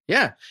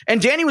 Yeah.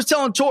 And Danny was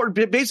telling Tori,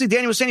 basically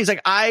Danny was saying, he's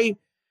like, I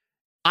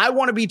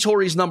want to be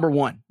Tori's number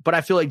one, but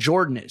I feel like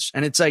Jordan is.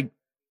 And it's like,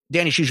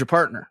 Danny, she's your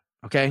partner.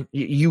 Okay.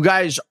 You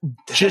guys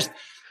just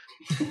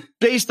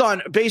based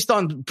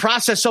on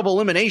process of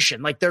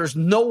elimination, like there's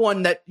no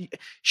one that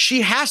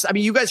she has. I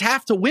mean, you guys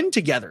have to win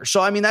together.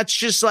 So, I mean, that's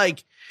just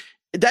like,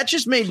 that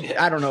just made,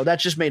 I don't know. That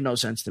just made no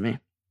sense to me.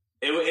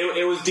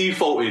 It was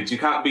defaulted. You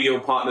can't be your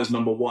partner's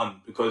number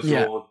one because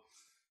you're,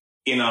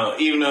 you know,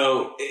 even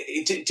though,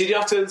 did you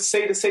have to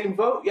say the same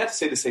vote? You had to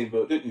say the same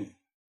vote, didn't you?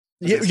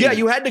 Yeah,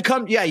 you had to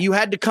come. Yeah, you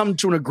had to come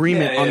to an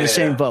agreement on the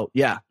same vote.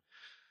 Yeah,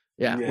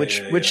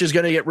 which is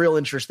going to get real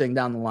interesting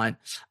down the line.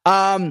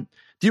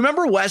 Do you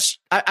remember Wes?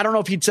 I don't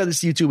know if he'd said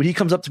this to you too, but he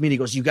comes up to me and he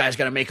goes, "You guys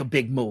got to make a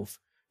big move.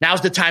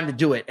 Now's the time to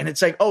do it." And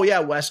it's like, "Oh yeah,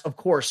 Wes, of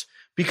course,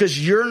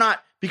 because you're in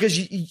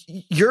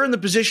the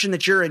position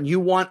that you're in. You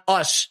want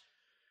us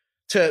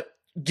to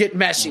get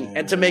messy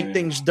and to make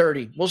things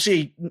dirty. We'll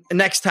see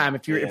next time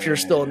if you're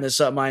still in this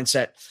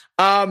mindset."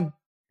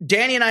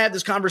 Danny and I had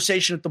this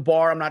conversation at the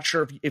bar. I'm not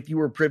sure if you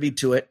were privy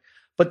to it,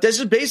 but this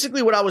is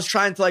basically what I was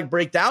trying to like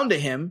break down to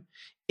him.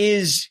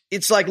 Is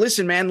it's like,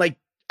 listen, man, like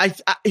I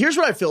here's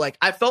what I feel like.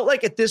 I felt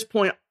like at this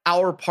point,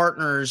 our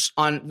partners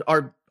on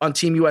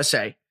Team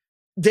USA,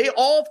 they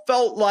all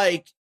felt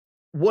like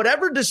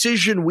whatever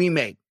decision we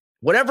made,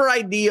 whatever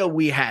idea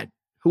we had,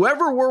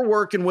 whoever we're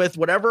working with,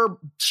 whatever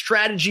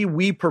strategy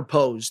we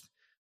proposed,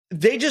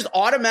 they just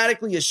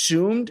automatically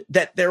assumed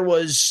that there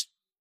was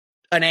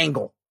an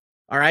angle.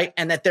 All right.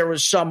 And that there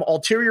was some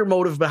ulterior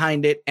motive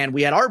behind it. And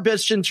we had our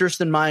best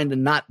interest in mind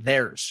and not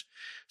theirs.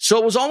 So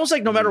it was almost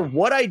like no matter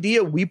what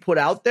idea we put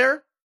out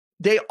there,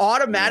 they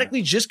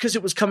automatically, just because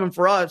it was coming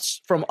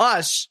from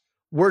us,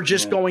 we're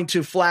just going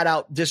to flat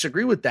out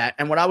disagree with that.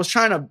 And what I was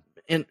trying to,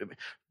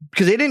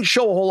 because they didn't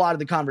show a whole lot of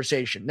the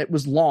conversation. It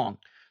was long.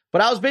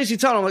 But I was basically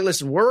telling them, like,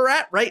 listen, where we're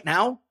at right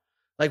now,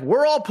 like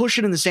we're all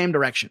pushing in the same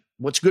direction.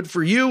 What's good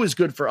for you is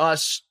good for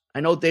us. I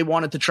know they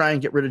wanted to try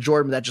and get rid of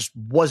Jordan, but that just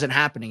wasn't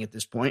happening at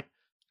this point.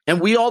 And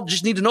we all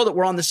just need to know that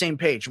we're on the same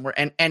page.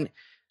 And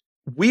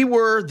we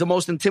were the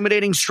most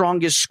intimidating,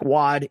 strongest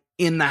squad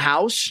in the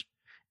house.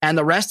 And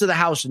the rest of the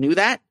house knew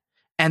that.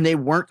 And they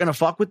weren't going to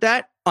fuck with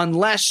that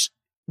unless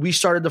we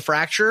started to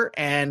fracture.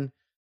 And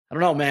I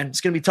don't know, man,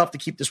 it's going to be tough to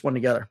keep this one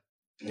together.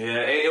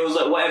 Yeah, it was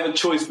like whatever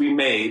choice we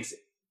made,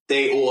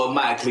 they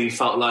automatically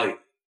felt like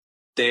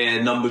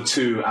they're number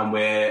two and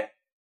we're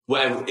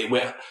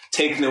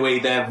taking away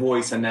their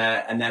voice and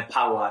their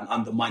power and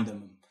undermining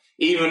them.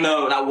 Even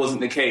though that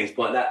wasn't the case,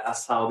 but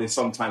that's how they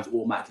sometimes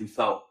automatically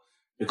felt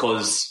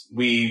because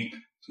we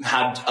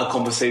had a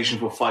conversation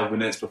for 5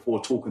 minutes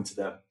before talking to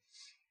them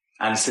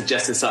and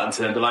suggested something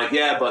to them. They're like,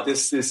 yeah, but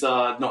this is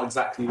not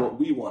exactly what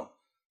we want.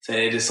 So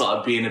they just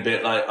started being a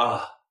bit like,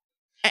 ah.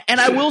 And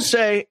I will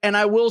say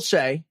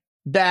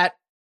that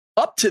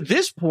up to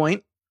this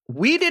point,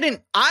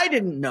 I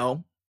didn't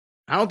know,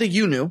 I don't think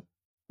you knew,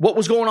 what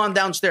was going on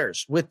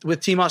downstairs with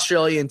Team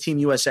Australia and Team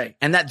USA,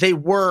 and that they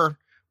were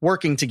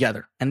working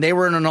together and they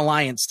were in an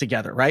alliance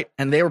together, right?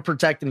 And they were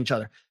protecting each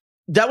other.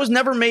 That was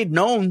never made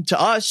known to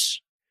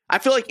us. I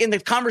feel like in the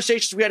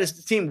conversations we had as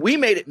a team, we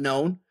made it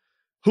known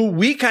who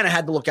we kind of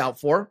had to look out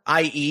for,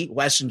 i.e.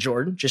 Wes and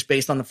Jordan, just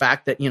based on the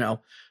fact that, you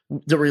know,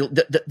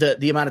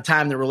 the amount of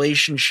time, the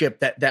relationship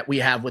that we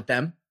have with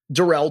them,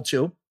 Darrell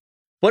too.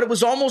 But it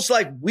was almost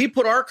like we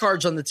put our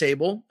cards on the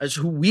table as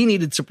who we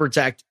needed to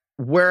protect,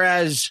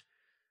 whereas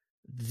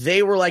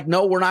they were like,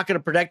 no, we're not going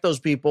to protect those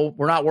people.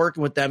 We're not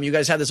working with them. You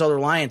guys had this other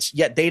alliance,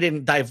 yet they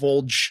didn't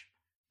divulge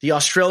the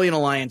Australian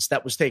alliance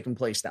that was taking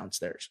place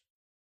downstairs.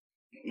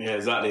 Yeah,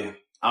 exactly.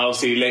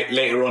 Obviously,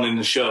 later on in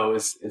the show,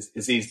 it's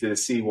easy to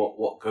see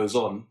what goes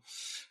on.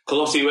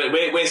 Because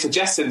obviously, we're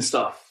suggesting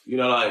stuff,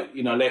 later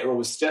on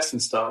we're suggesting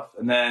stuff,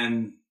 and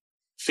then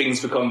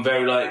things become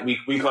very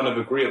we kind of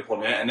agree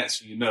upon it, and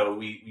next thing you know,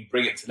 we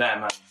bring it to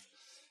them, and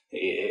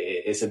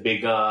it's a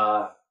big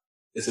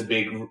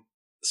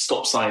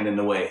stop sign in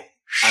the way.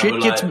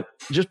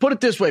 Just put it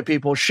this way,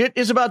 people. Shit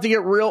is about to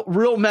get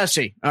real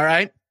messy. All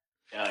right.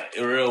 Yeah,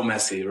 real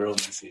messy.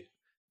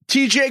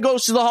 TJ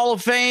goes to the Hall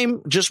of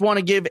Fame. Just want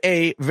to give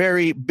a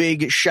very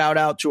big shout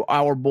out to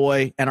our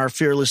boy and our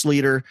fearless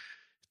leader,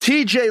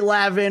 TJ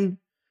Lavin.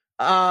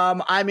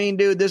 I mean,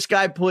 dude, this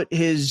guy put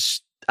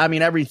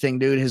everything,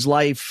 dude, his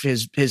life,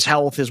 his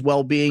health, his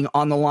well-being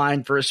on the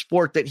line for a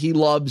sport that he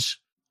loves.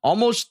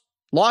 Almost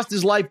lost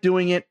his life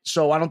doing it.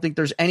 So I don't think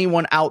there's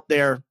anyone out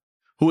there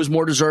who is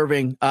more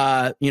deserving,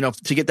 to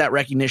get that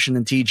recognition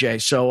than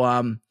TJ. So,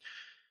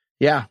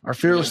 our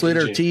fearless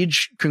leader, Tej,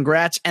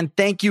 congrats. And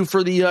thank you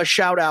for the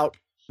shout out.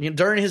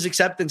 During his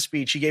acceptance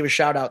speech, he gave a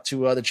shout out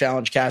to the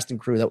challenge cast and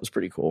crew. That was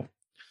pretty cool.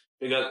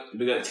 We got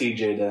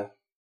TJ there.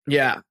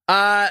 Yeah.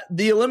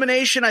 The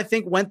elimination, I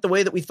think, went the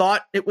way that we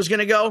thought it was going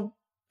to go.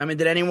 I mean,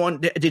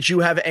 did you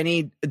have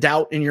any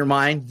doubt in your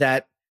mind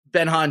that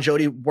Benha and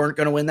Jody weren't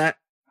going to win that?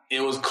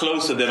 It was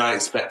closer than I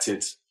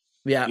expected.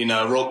 Yeah.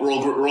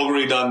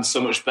 Roggery done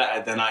so much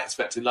better than I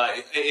expected.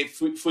 Like,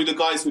 for the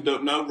guys who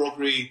don't know,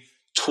 Roggery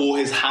tore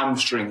his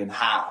hamstring in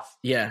half.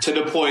 Yeah. To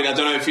the point, I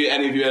don't know if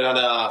any of you had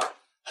a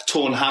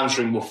torn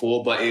hamstring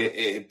before, but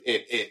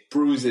it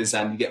bruises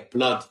and you get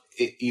blood,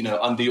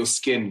 under your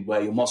skin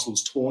where your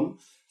muscle's torn.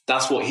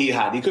 That's what he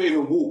had. He couldn't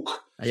even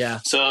walk. Yeah.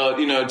 So,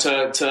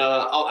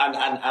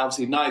 and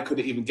obviously Nye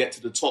couldn't even get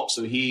to the top,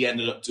 so he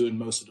ended up doing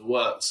most of the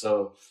work.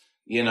 So,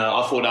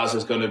 I thought that was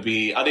just going to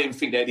be, I didn't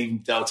think they'd even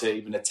be able to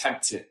even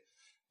attempt it.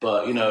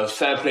 But,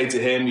 fair play to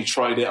him. He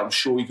tried it. I'm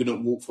sure he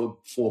couldn't walk for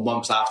 4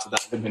 months after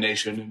that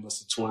elimination. He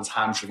must have torn his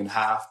hamstring in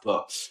half.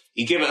 But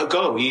he gave it a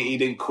go. He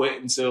didn't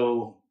quit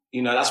until,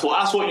 that's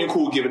what you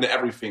call giving it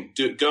everything.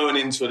 Going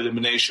into an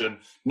elimination,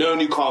 knowing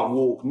you can't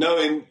walk,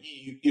 knowing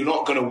you're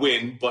not going to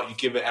win, but you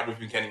give it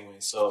everything anyway.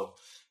 So,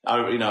 I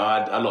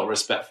had a lot of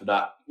respect for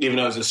that, even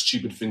though it was a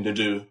stupid thing to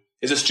do.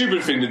 It's a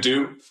stupid thing to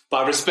do,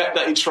 but I respect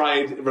that he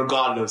tried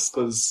regardless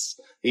because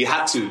he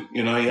had to, he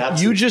had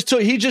to.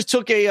 He just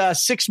took a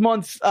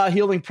 6-month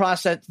healing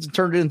process and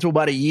turned it into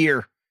about a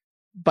year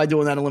by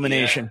doing that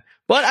elimination. Yeah.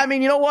 But I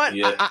mean, you know what?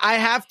 Yeah. I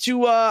have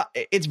to,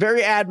 it's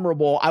very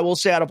admirable. I will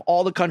say out of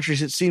all the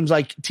countries, it seems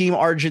like Team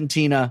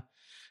Argentina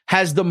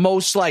has the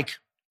most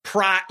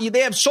pride.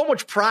 They have so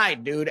much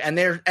pride, dude. And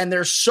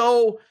they're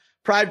so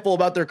prideful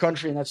about their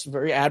country. And that's a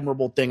very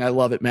admirable thing. I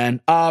love it,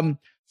 man.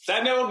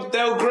 They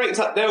were great.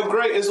 They were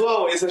great as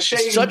well. It's a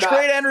shame. Such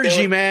great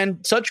energy,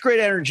 man. Such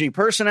great energy.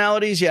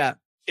 Personalities, yeah.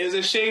 It was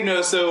a shame,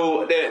 though.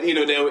 So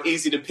they were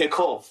easy to pick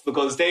off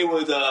because they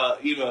were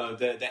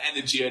the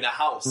energy of the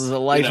house. The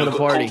life of the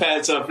party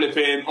compared to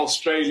flipping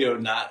Australia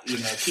and that.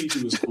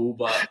 Fiji was cool,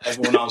 but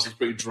everyone else was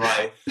pretty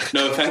dry.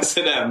 No offense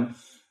to them,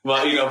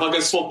 but if I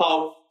could swap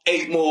out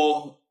 8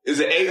 more.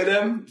 Is it 8 of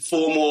them?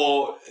 4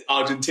 more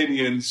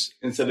Argentinians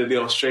instead of the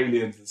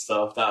Australians and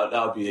stuff. That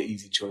would be an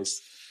easy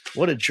choice.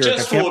 What a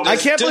jerk! I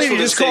can't believe you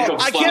just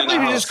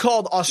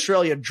called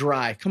Australia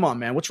dry. Come on,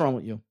 man. What's wrong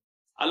with you?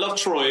 I love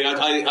Troy.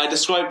 I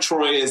describe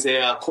Troy as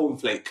a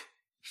cornflake.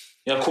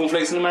 You have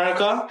cornflakes in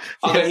America?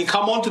 Okay, he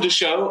come onto the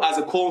show as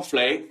a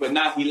cornflake, but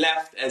now he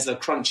left as a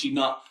crunchy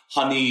nut,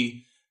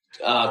 honey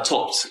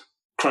topped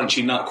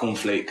crunchy nut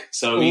cornflake.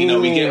 So we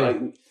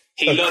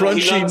get a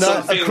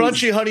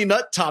crunchy honey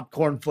nut top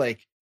cornflake.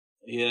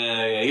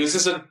 Yeah. He was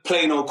just a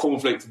plain old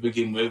cornflake to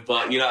begin with,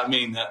 but you know what I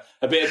mean?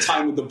 A bit of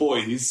time with the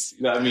boys,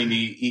 you know what I mean?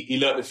 He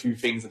learned a few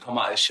things that come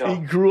out of his show.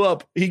 He grew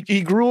up.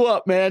 He grew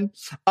up, man.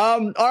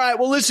 All right.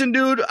 Well, listen,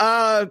 dude,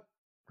 we're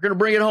going to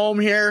bring it home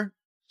here.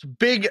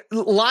 It's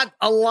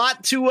a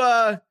lot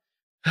to,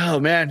 oh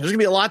man, there's gonna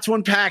be a lot to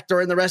unpack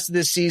during the rest of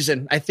this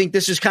season. I think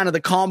this is kind of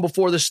the calm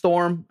before the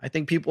storm. I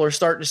think people are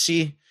starting to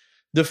see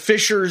the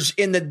fissures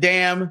in the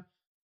dam,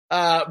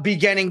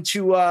 beginning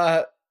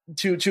to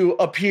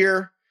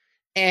appear.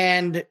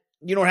 And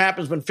you know what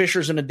happens when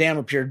fissures in a dam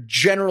appear?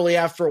 Generally,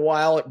 after a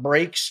while, it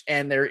breaks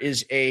and there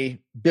is a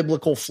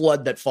biblical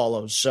flood that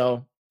follows.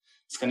 So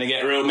it's going to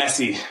get real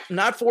messy.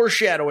 Not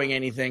foreshadowing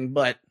anything,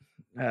 but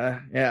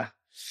yeah,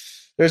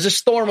 there's a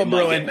storm of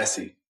brewing.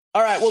 Messy.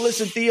 All right. Well,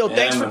 listen, Theo,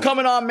 thanks for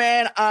coming on,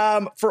 man.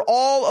 For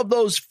all of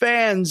those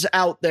fans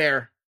out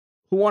there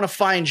who want to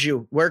find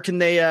you, where can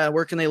they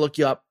look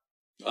you up?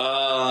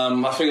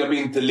 I think I've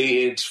been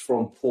deleted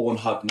from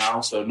Pornhub now,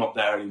 so not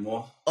there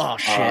anymore. Oh,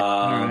 shit.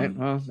 All right.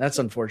 Well, that's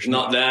unfortunate.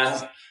 Not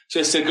there.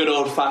 Just a good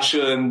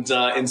old-fashioned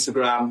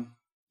Instagram.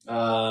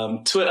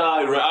 Twitter,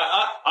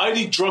 I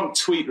only drunk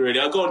tweet, really.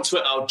 I go on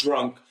Twitter, I'll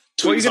drunk.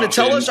 Are you going to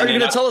tell us? Are you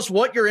going to tell us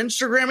what your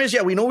Instagram is?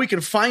 Yeah, we know we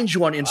can find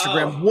you on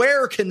Instagram.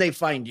 Where can they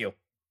find you?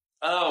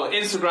 Oh,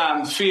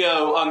 Instagram,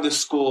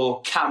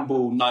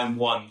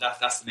 Theo_Campbell91.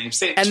 That's the name.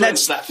 And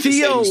that's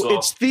Theo.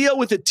 It's Theo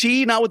with a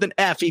T, not with an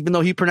F, even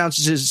though he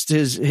pronounces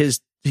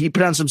he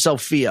pronounced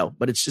himself Theo,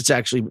 but it's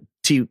actually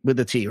T with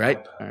a T, right?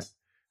 All right.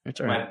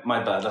 That's all right.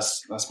 My bad.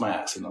 That's my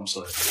accent. I'm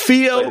sorry.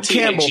 Theo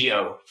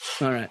Campbell.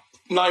 All right.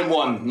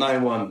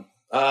 91.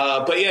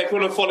 But yeah, if you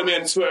want to follow me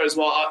on Twitter as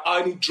well, I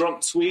only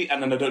drunk tweet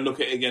and then I don't look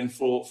at it again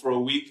for a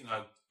week and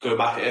I go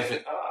back at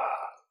it.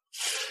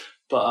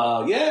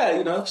 But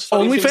yeah,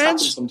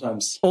 OnlyFans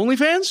sometimes.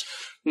 OnlyFans?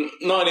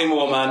 Not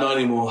anymore, man. Not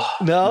anymore.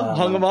 No,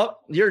 hung them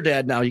up. You're a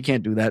dad now. You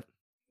can't do that.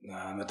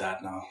 Nah, I'm a dad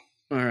now.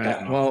 All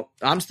right. Well,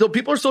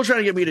 people are still trying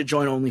to get me to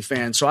join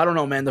OnlyFans. So I don't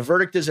know, man. The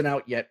verdict isn't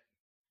out yet.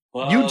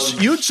 Well,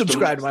 you'd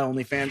subscribe to my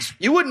OnlyFans.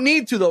 You wouldn't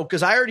need to though,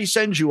 because I already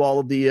send you all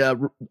of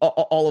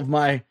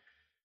my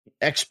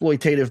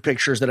exploitative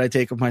pictures that I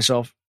take of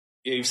myself.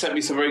 Yeah, you've sent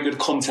me some very good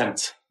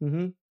content.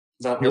 Mm-hmm. Is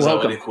that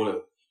what they call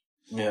it?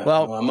 Yeah.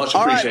 Well, much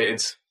appreciated.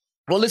 Right.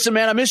 Well, listen,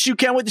 man, I miss you.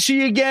 Can't wait to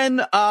see you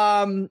again.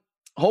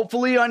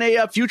 Hopefully on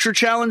a future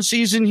challenge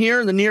season here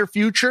in the near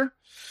future.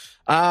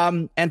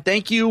 And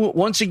thank you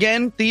once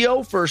again,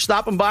 Theo, for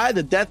stopping by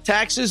the Death,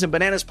 Taxes, and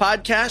Bananas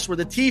podcast, where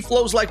the tea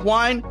flows like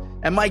wine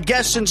and my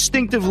guests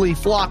instinctively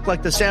flock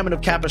like the salmon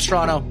of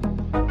Capistrano.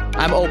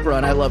 I'm Oprah,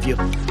 and I love you.